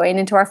 which are going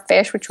into our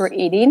fish, which we're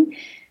eating.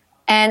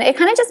 And it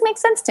kind of just makes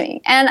sense to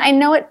me. And I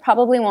know it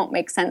probably won't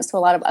make sense to a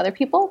lot of other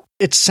people.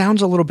 It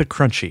sounds a little bit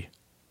crunchy.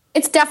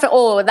 It's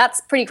definitely,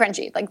 that's pretty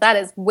crunchy. Like that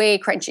is way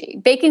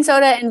crunchy. Baking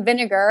soda and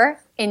vinegar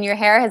in your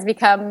hair has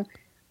become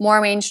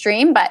more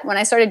mainstream. But when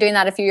I started doing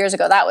that a few years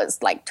ago, that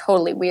was like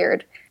totally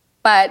weird.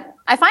 But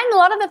I find a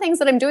lot of the things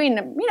that I'm doing,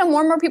 more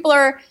and more people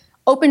are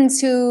open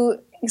to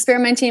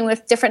experimenting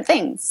with different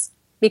things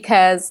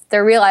because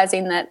they're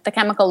realizing that the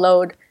chemical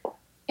load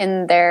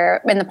in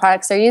the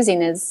products they're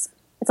using it's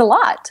a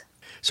lot.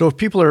 So if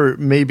people are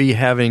maybe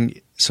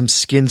having some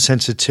skin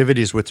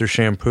sensitivities with their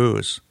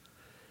shampoos,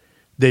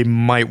 they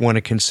might want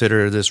to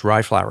consider this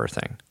rye flour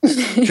thing.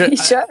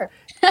 Sure.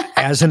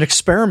 As an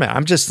experiment.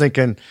 I'm just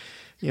thinking,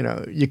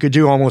 you could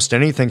do almost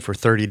anything for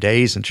 30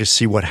 days and just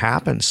see what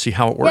happens, see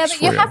how it works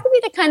for you. Yeah, but you have to be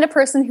the kind of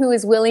person who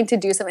is willing to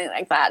do something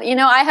like that.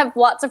 I have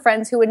lots of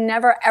friends who would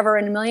never, ever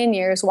in a million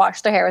years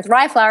wash their hair with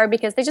rye flour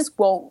because they just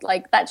won't.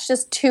 Like, that's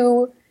just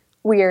too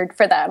weird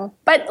for them.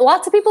 But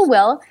lots of people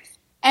will.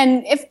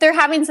 And if they're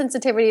having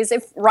sensitivities,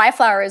 if rye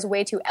flour is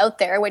way too out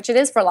there, which it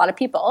is for a lot of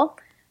people,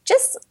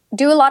 just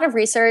do a lot of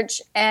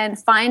research and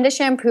find a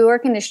shampoo or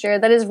conditioner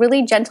that is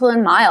really gentle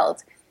and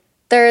mild.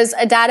 There's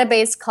a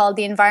database called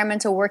the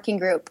Environmental Working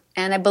Group,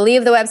 and I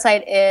believe the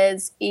website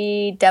is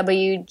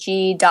ewg.org.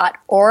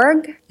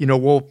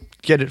 We'll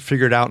get it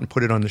figured out and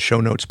put it on the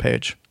show notes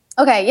page.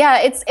 Okay, yeah,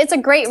 it's a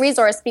great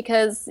resource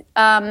because it's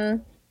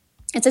a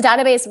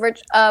database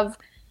of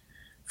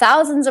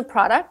thousands of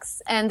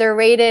products, and they're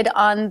rated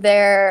on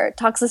their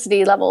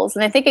toxicity levels.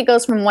 And I think it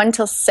goes from 1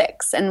 till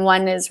 6, and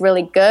 1 is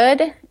really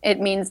good.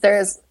 It means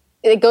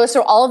it goes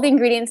through all of the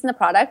ingredients in the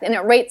product, and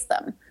it rates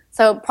them.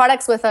 So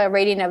products with a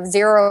rating of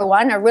 0 or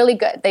 1 are really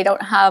good. They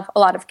don't have a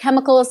lot of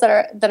chemicals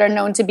that are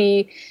known to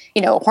be,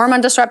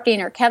 hormone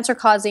disrupting or cancer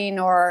causing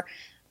or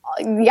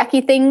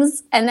yucky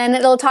things. And then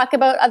it'll talk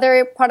about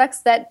other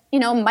products that, you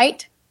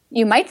might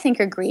think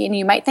are green,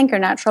 you might think are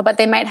natural, but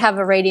they might have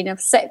a rating of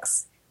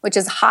 6, which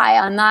is high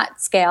on that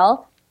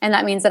scale. And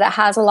that means that it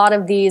has a lot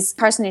of these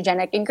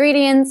carcinogenic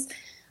ingredients,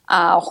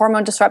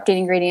 hormone disrupting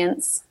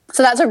ingredients.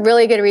 So that's a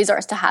really good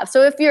resource to have.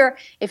 So if your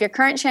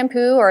current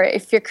shampoo or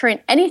if your current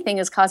anything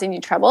is causing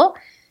you trouble,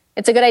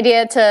 it's a good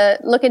idea to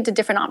look into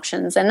different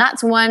options. And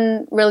that's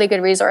one really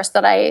good resource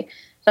that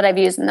I've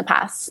used in the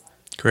past.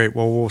 Great.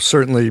 Well, we'll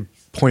certainly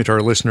point our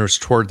listeners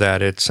toward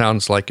that. It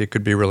sounds like it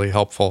could be really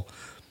helpful.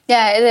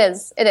 Yeah, it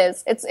is. It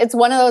is. It's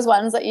one of those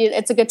ones that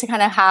it's a good to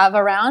kind of have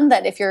around,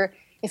 that if you're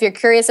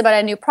curious about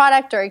a new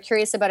product or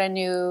curious about a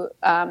new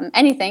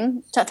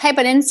anything, to type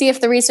it in, see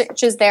if the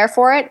research is there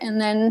for it, and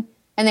then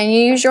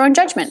you use your own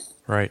judgment.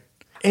 Right.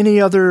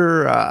 Any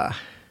other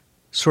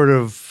sort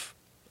of,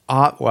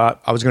 I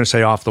was going to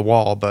say off the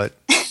wall, but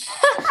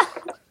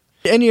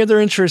any other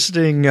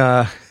interesting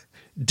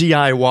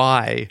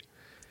DIY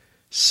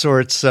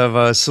sorts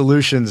of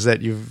solutions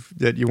that you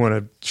want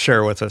to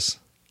share with us?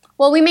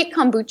 Well, we make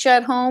kombucha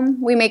at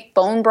home. We make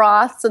bone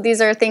broth. So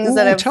these are things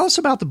that tell us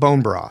about the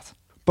bone broth.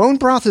 Bone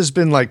broth has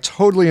been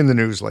totally in the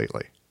news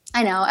lately.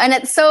 I know. And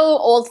it's so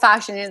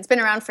old-fashioned. It's been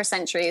around for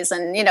centuries.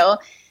 And,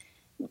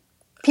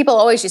 people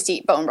always used to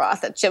eat bone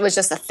broth. It was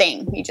just a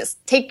thing. You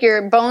just take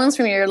your bones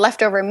from your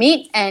leftover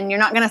meat, and you're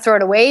not going to throw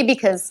it away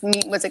because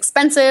meat was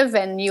expensive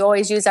and you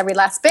always use every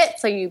last bit.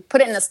 So you put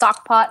it in a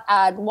stock pot,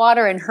 add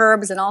water and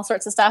herbs and all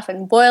sorts of stuff,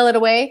 and boil it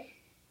away.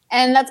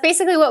 And that's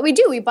basically what we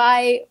do. We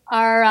buy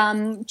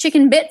our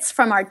chicken bits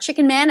from our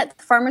chicken man at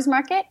the farmer's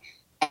market.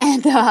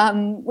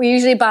 And we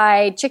usually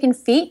buy chicken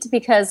feet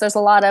because there's a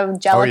lot of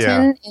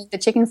gelatin in the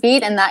chicken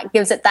feet, and that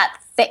gives it that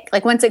thick.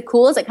 Once it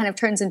cools, it kind of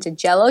turns into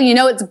jello.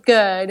 It's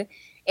good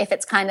if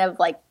it's kind of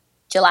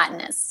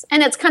gelatinous.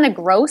 And it's kind of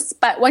gross,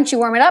 but once you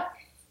warm it up,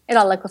 it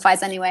all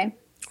liquefies anyway.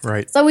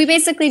 Right. So we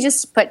basically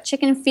just put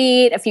chicken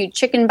feet, a few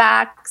chicken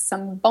backs,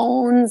 some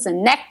bones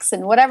and necks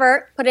and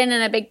whatever, put it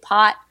in a big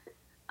pot,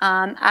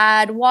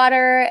 add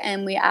water,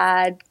 and we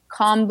add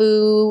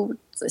kombu,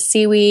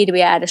 seaweed.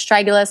 We add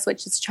astragalus,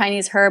 which is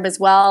Chinese herb as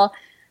well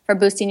for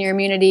boosting your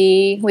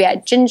immunity. We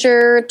add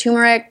ginger,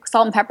 turmeric,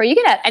 salt and pepper. You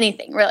can add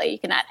anything, really. You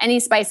can add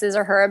any spices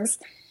or herbs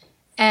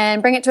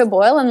and bring it to a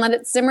boil and let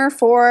it simmer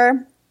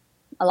for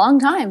a long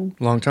time.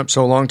 Long time.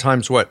 So long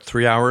time's what?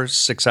 3 hours,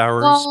 6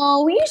 hours?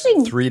 Well, we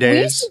usually 3 days.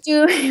 We used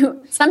to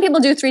do. Some people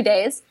do 3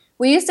 days.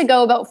 We used to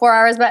go about 4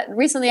 hours, but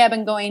recently I've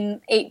been going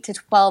 8 to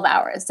 12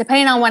 hours,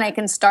 depending on when I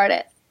can start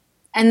it.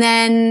 And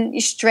then you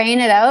strain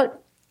it out.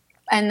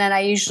 And then I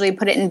usually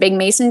put it in big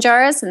mason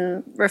jars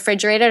and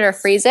refrigerate it or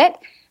freeze it.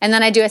 And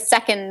then I do a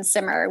second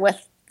simmer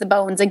with the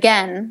bones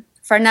again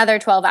for another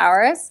 12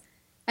 hours.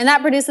 And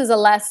that produces a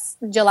less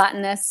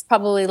gelatinous,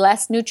 probably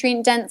less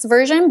nutrient-dense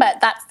version, but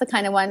that's the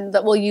kind of one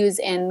that we'll use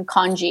in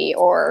congee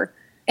or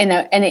in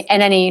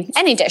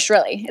any dish,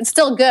 really. It's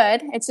still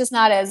good. It's just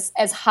not as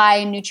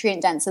high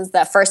nutrient-dense as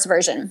the first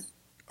version.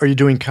 Are you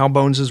doing cow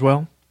bones as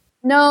well?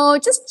 No,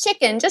 just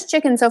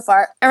chicken so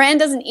far. Iran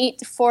doesn't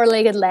eat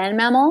four-legged land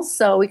mammals,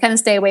 so we kind of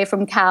stay away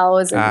from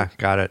cows.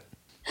 Got it.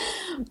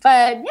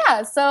 But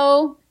yeah,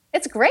 so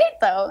it's great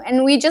though.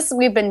 And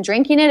we've been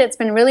drinking it. It's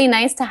been really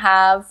nice to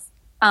have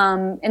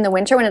in the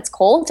winter when it's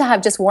cold to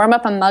have just warm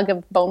up a mug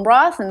of bone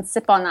broth and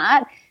sip on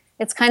that.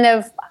 It's kind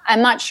of,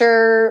 I'm not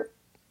sure,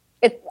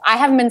 I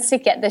haven't been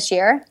sick yet this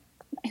year.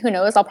 Who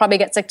knows? I'll probably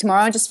get sick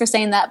tomorrow just for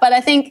saying that. But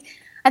I think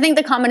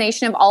the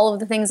combination of all of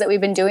the things that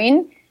we've been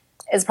doing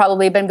has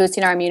probably been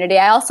boosting our immunity.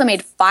 I also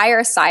made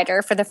fire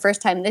cider for the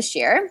first time this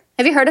year.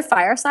 Have you heard of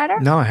fire cider?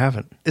 No, I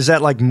haven't. Is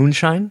that like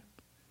moonshine?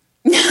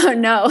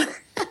 No.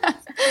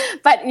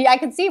 But I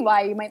can see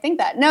why you might think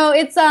that. No,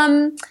 it's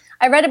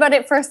I read about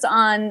it first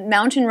on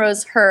Mountain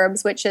Rose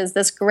Herbs, which is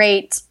this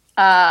great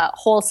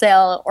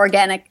wholesale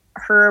organic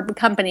herb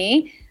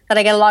company that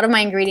I get a lot of my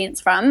ingredients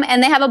from.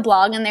 And they have a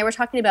blog, and they were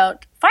talking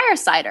about fire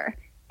cider.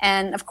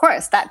 And of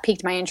course, that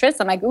piqued my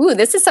interest. I'm like, ooh,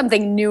 this is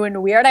something new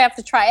and weird. I have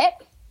to try it.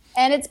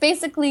 And it's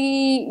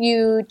basically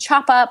you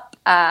chop up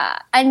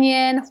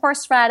onion,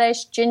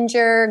 horseradish,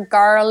 ginger,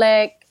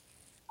 garlic,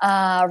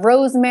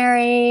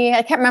 rosemary.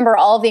 I can't remember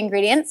all of the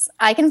ingredients.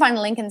 I can find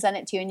a link and send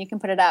it to you and you can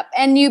put it up.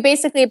 And you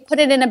basically put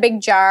it in a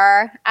big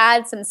jar,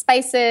 add some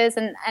spices,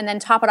 and then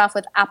top it off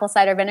with apple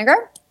cider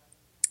vinegar.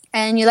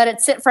 And you let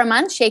it sit for a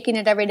month, shaking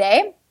it every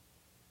day.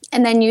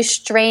 And then you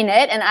strain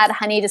it and add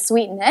honey to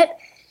sweeten it.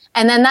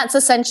 And then that's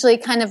essentially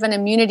kind of an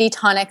immunity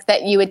tonic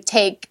that you would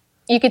take.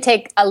 You could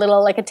take a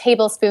little, like a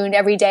tablespoon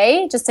every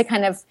day, just to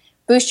kind of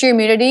boost your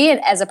immunity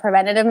as a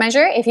preventative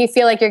measure. If you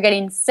feel like you're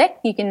getting sick,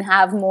 you can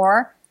have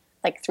more,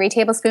 like 3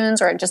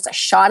 tablespoons or just a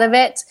shot of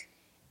it.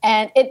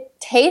 And it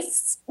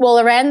tastes, well,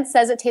 Loren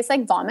says it tastes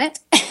like vomit.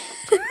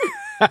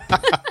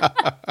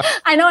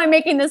 I know I'm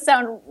making this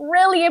sound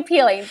really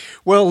appealing.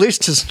 Well, at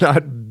least it's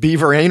not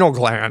beaver anal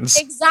glands.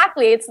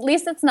 Exactly. At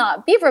least it's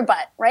not beaver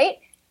butt, right?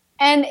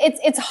 And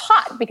it's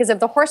hot because of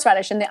the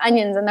horseradish and the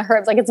onions and the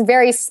herbs. Like, it's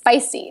very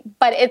spicy,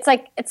 but it's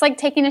like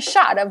taking a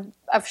shot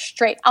of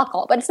straight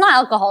alcohol. But it's not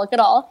alcoholic at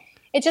all.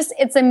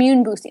 It's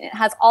immune boosting. It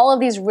has all of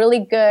these really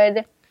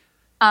good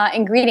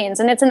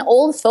ingredients, and it's an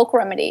old folk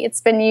remedy.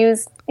 It's been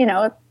used.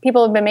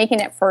 People have been making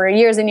it for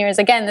years and years.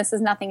 Again, this is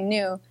nothing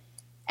new.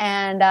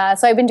 And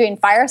so I've been doing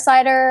fire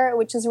cider,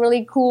 which is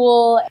really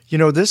cool.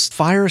 This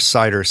fire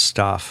cider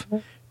stuff,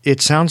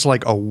 it sounds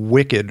like a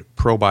wicked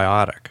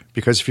probiotic,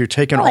 because if you're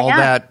taking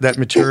that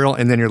material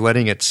and then you're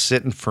letting it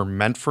sit and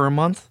ferment for a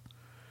month,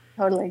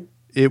 totally,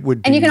 it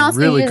would be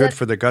really good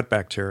for the gut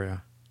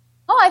bacteria.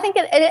 Oh, I think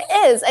it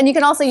is. And you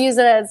can also use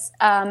it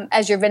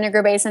as your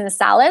vinegar base in a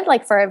salad,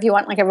 like if you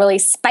want like a really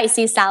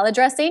spicy salad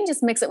dressing,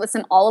 just mix it with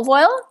some olive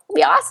oil. It'd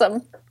be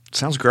awesome.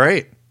 Sounds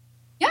great.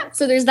 Yeah,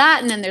 so there's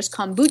that, and then there's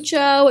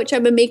kombucha, which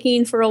I've been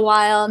making for a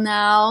while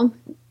now.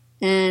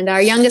 And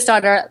our youngest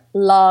daughter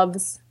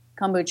loves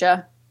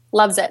kombucha.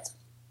 Loves it.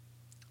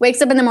 Wakes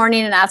up in the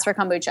morning and asks for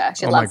kombucha.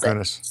 She loves it. Oh, my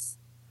goodness.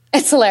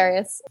 It's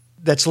hilarious.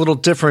 That's a little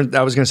different.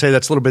 I was going to say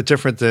that's a little bit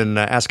different than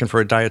asking for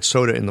a diet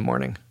soda in the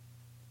morning.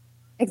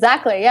 She's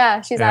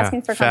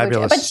asking for kombucha.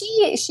 Fabulous. But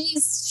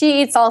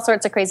she eats all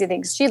sorts of crazy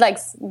things. She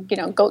likes,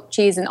 goat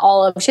cheese and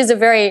olive. She has a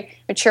very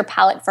mature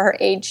palate for her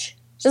age.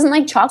 She doesn't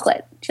like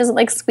chocolate. She doesn't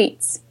like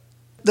sweets.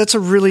 That's a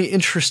really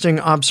interesting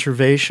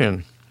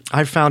observation.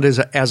 I've found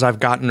as I've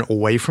gotten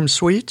away from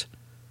sweet,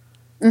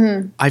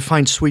 I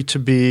find sweet to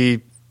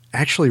be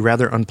actually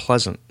rather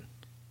unpleasant.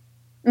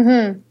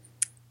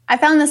 I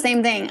found the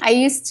same thing. I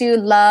used to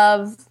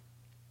love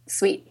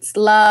sweets,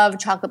 love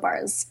chocolate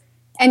bars.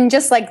 And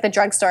just like the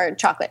drugstore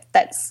chocolate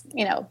that's,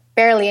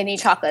 barely any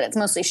chocolate. It's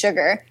mostly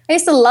sugar. I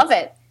used to love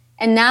it.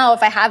 And now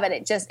if I have it,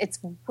 it's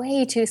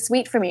way too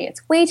sweet for me.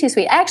 It's way too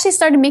sweet. I actually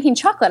started making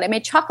chocolate. I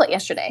made chocolate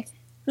yesterday.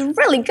 It was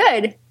really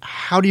good.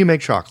 How do you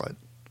make chocolate?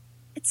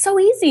 It's so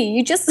easy.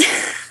 You just,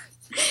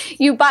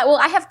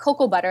 I have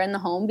cocoa butter in the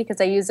home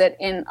because I use it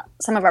in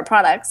some of our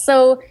products.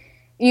 So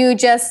you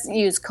just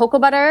use cocoa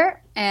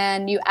butter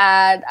and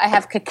I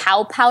have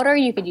cacao powder.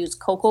 You could use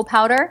cocoa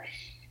powder.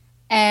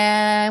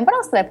 And what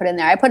else did I put in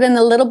there? I put in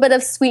a little bit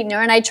of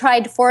sweetener, and I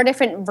tried 4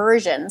 different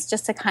versions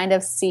just to kind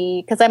of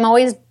see, because I'm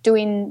always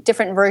doing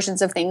different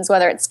versions of things,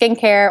 whether it's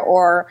skincare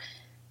or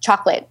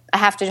chocolate. I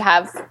have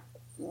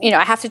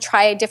to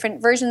try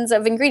different versions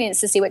of ingredients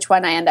to see which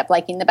one I end up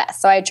liking the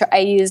best. So I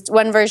used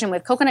one version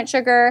with coconut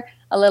sugar,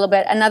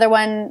 another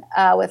one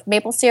with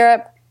maple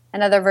syrup,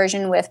 another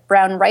version with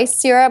brown rice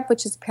syrup,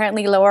 which is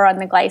apparently lower on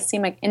the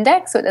glycemic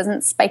index, so it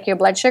doesn't spike your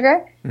blood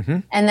sugar.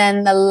 And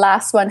then the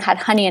last one had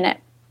honey in it.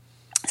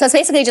 So it's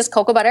basically just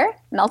cocoa butter,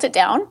 melt it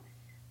down,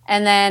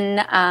 and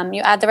then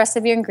you add the rest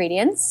of your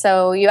ingredients.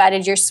 So you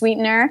added your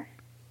sweetener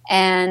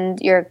and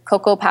your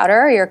cocoa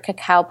powder, your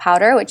cacao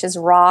powder, which is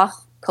raw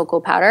cocoa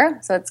powder.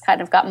 So it's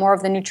kind of got more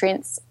of the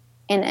nutrients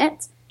in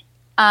it.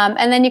 And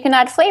then you can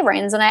add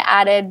flavorings. And I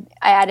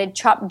added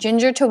chopped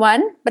ginger to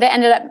one, but I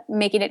ended up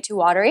making it too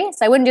watery.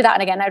 So I wouldn't do that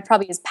one again. I'd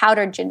probably use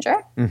powdered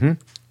ginger. And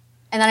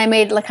then I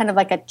made kind of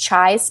like a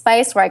chai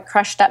spice where I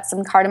crushed up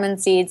some cardamom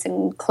seeds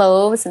and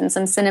cloves and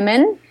some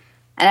cinnamon.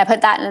 And I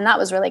put that in, and that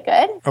was really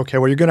good. Okay,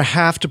 well, you're going to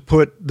have to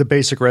put the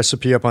basic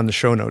recipe up on the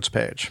show notes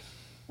page.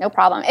 No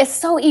problem. It's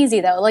so easy,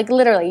 though. Like,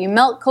 literally, you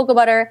melt cocoa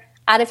butter,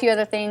 add a few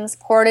other things,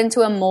 pour it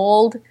into a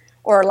mold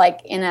or,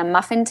 like, in a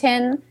muffin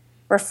tin,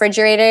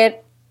 refrigerate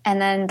it,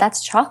 and then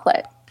that's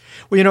chocolate.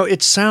 Well,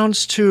 it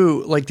sounds,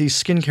 too, like these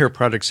skincare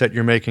products that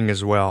you're making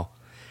as well.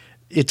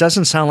 It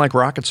doesn't sound like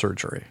rocket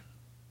surgery.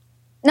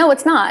 No,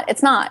 it's not.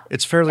 It's not.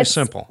 It's fairly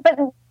simple. But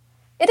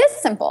it is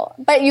simple,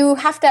 but you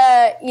have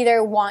to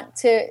either want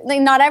to, like,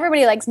 not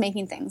everybody likes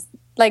making things.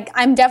 Like,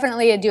 I'm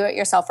definitely a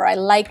do-it-yourselfer. I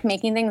like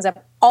making things. I've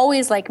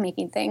always liked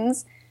making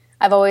things.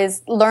 I've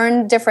always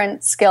learned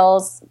different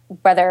skills,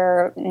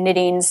 whether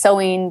knitting,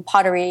 sewing,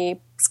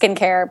 pottery,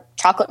 skincare,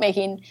 chocolate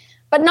making.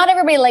 But not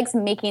everybody likes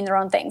making their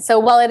own thing. So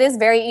while it is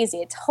very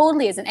easy, it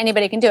totally isn't.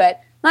 Anybody can do it.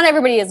 Not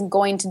everybody is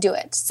going to do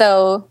it.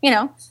 So,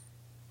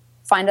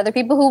 find other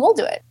people who will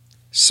do it.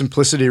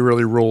 Simplicity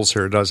really rules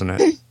here, doesn't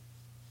it?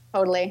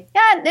 Totally.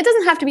 Yeah, it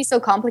doesn't have to be so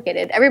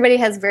complicated. Everybody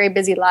has very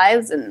busy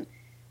lives and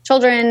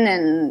children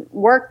and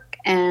work,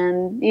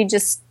 and you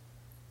just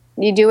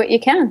you do what you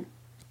can.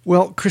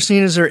 Well,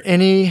 Christine, is there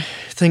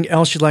anything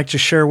else you'd like to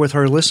share with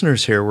our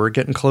listeners here? We're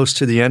getting close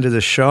to the end of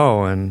the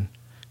show, and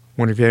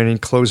wonder if you have any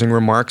closing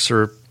remarks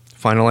or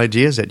final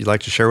ideas that you'd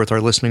like to share with our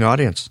listening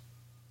audience.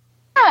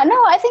 Yeah, no,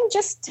 I think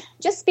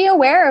just be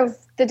aware of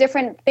the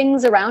different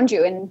things around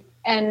you,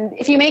 and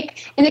if you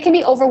make, and it can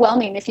be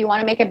overwhelming if you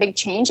want to make a big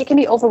change. It can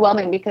be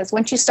overwhelming because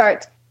once you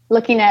start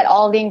looking at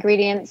all the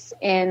ingredients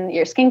in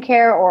your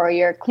skincare or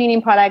your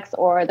cleaning products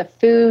or the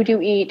food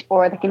you eat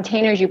or the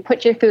containers you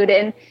put your food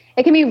in,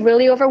 it can be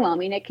really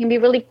overwhelming. It can be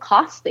really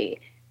costly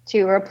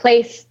to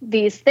replace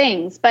these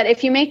things. But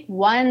if you make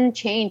one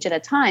change at a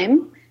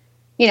time,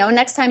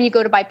 next time you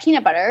go to buy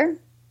peanut butter,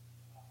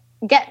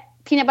 get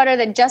peanut butter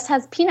that just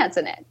has peanuts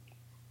in it.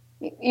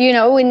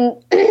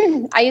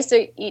 When I used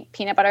to eat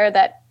peanut butter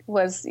that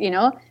was,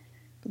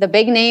 the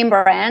big name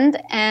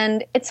brand,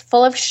 and it's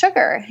full of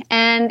sugar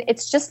and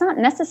it's just not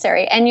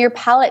necessary. And your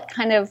palate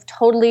kind of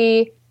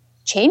totally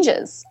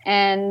changes.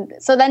 And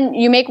so then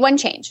you make one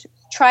change.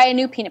 Try a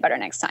new peanut butter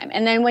next time.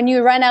 And then when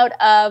you run out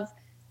of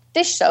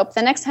dish soap,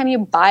 the next time you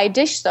buy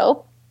dish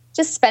soap,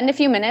 just spend a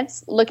few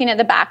minutes looking at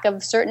the back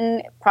of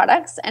certain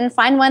products and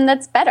find one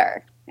that's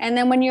better. And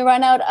then when you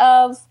run out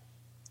of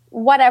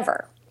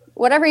whatever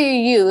you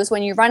use,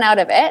 when you run out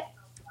of it,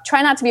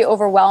 try not to be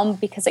overwhelmed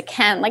because it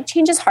can.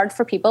 Change is hard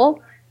for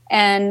people,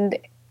 and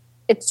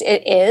it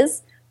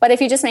is. But if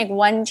you just make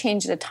one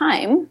change at a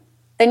time,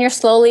 then you're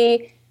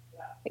slowly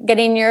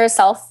getting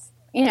yourself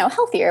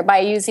healthier by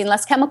using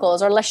less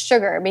chemicals or less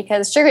sugar,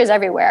 because sugar is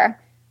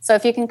everywhere. So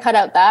if you can cut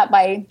out that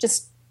by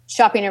just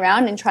shopping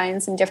around and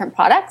trying some different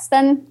products,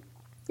 then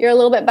you're a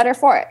little bit better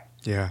for it.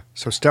 Yeah.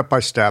 So step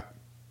by step.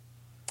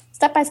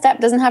 Step by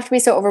step. Doesn't have to be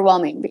so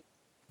overwhelming.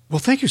 Well,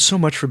 thank you so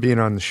much for being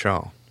on the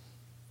show.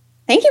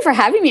 Thank you for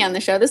having me on the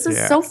show. This is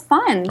so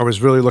fun. I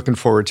was really looking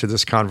forward to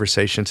this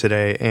conversation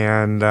today,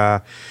 and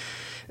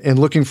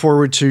looking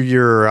forward to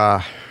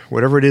your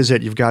whatever it is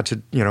that you've got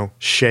to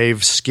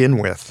shave skin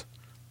with.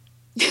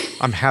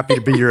 I'm happy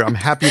to be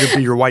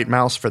your white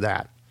mouse for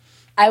that.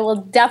 I will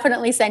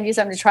definitely send you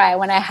some to try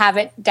when I have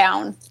it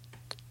down.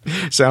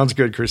 Sounds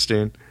good,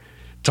 Christine.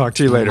 Talk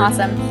to you later.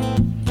 Awesome.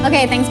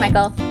 Okay, thanks,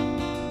 Michael.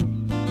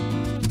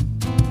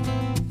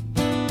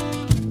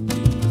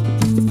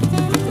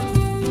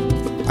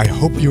 I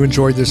hope you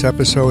enjoyed this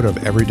episode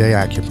of Everyday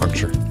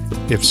Acupuncture.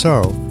 If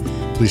so,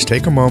 please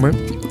take a moment,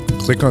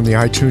 click on the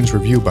iTunes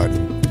review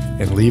button,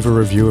 and leave a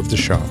review of the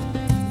show.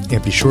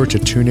 And be sure to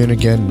tune in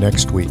again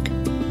next week.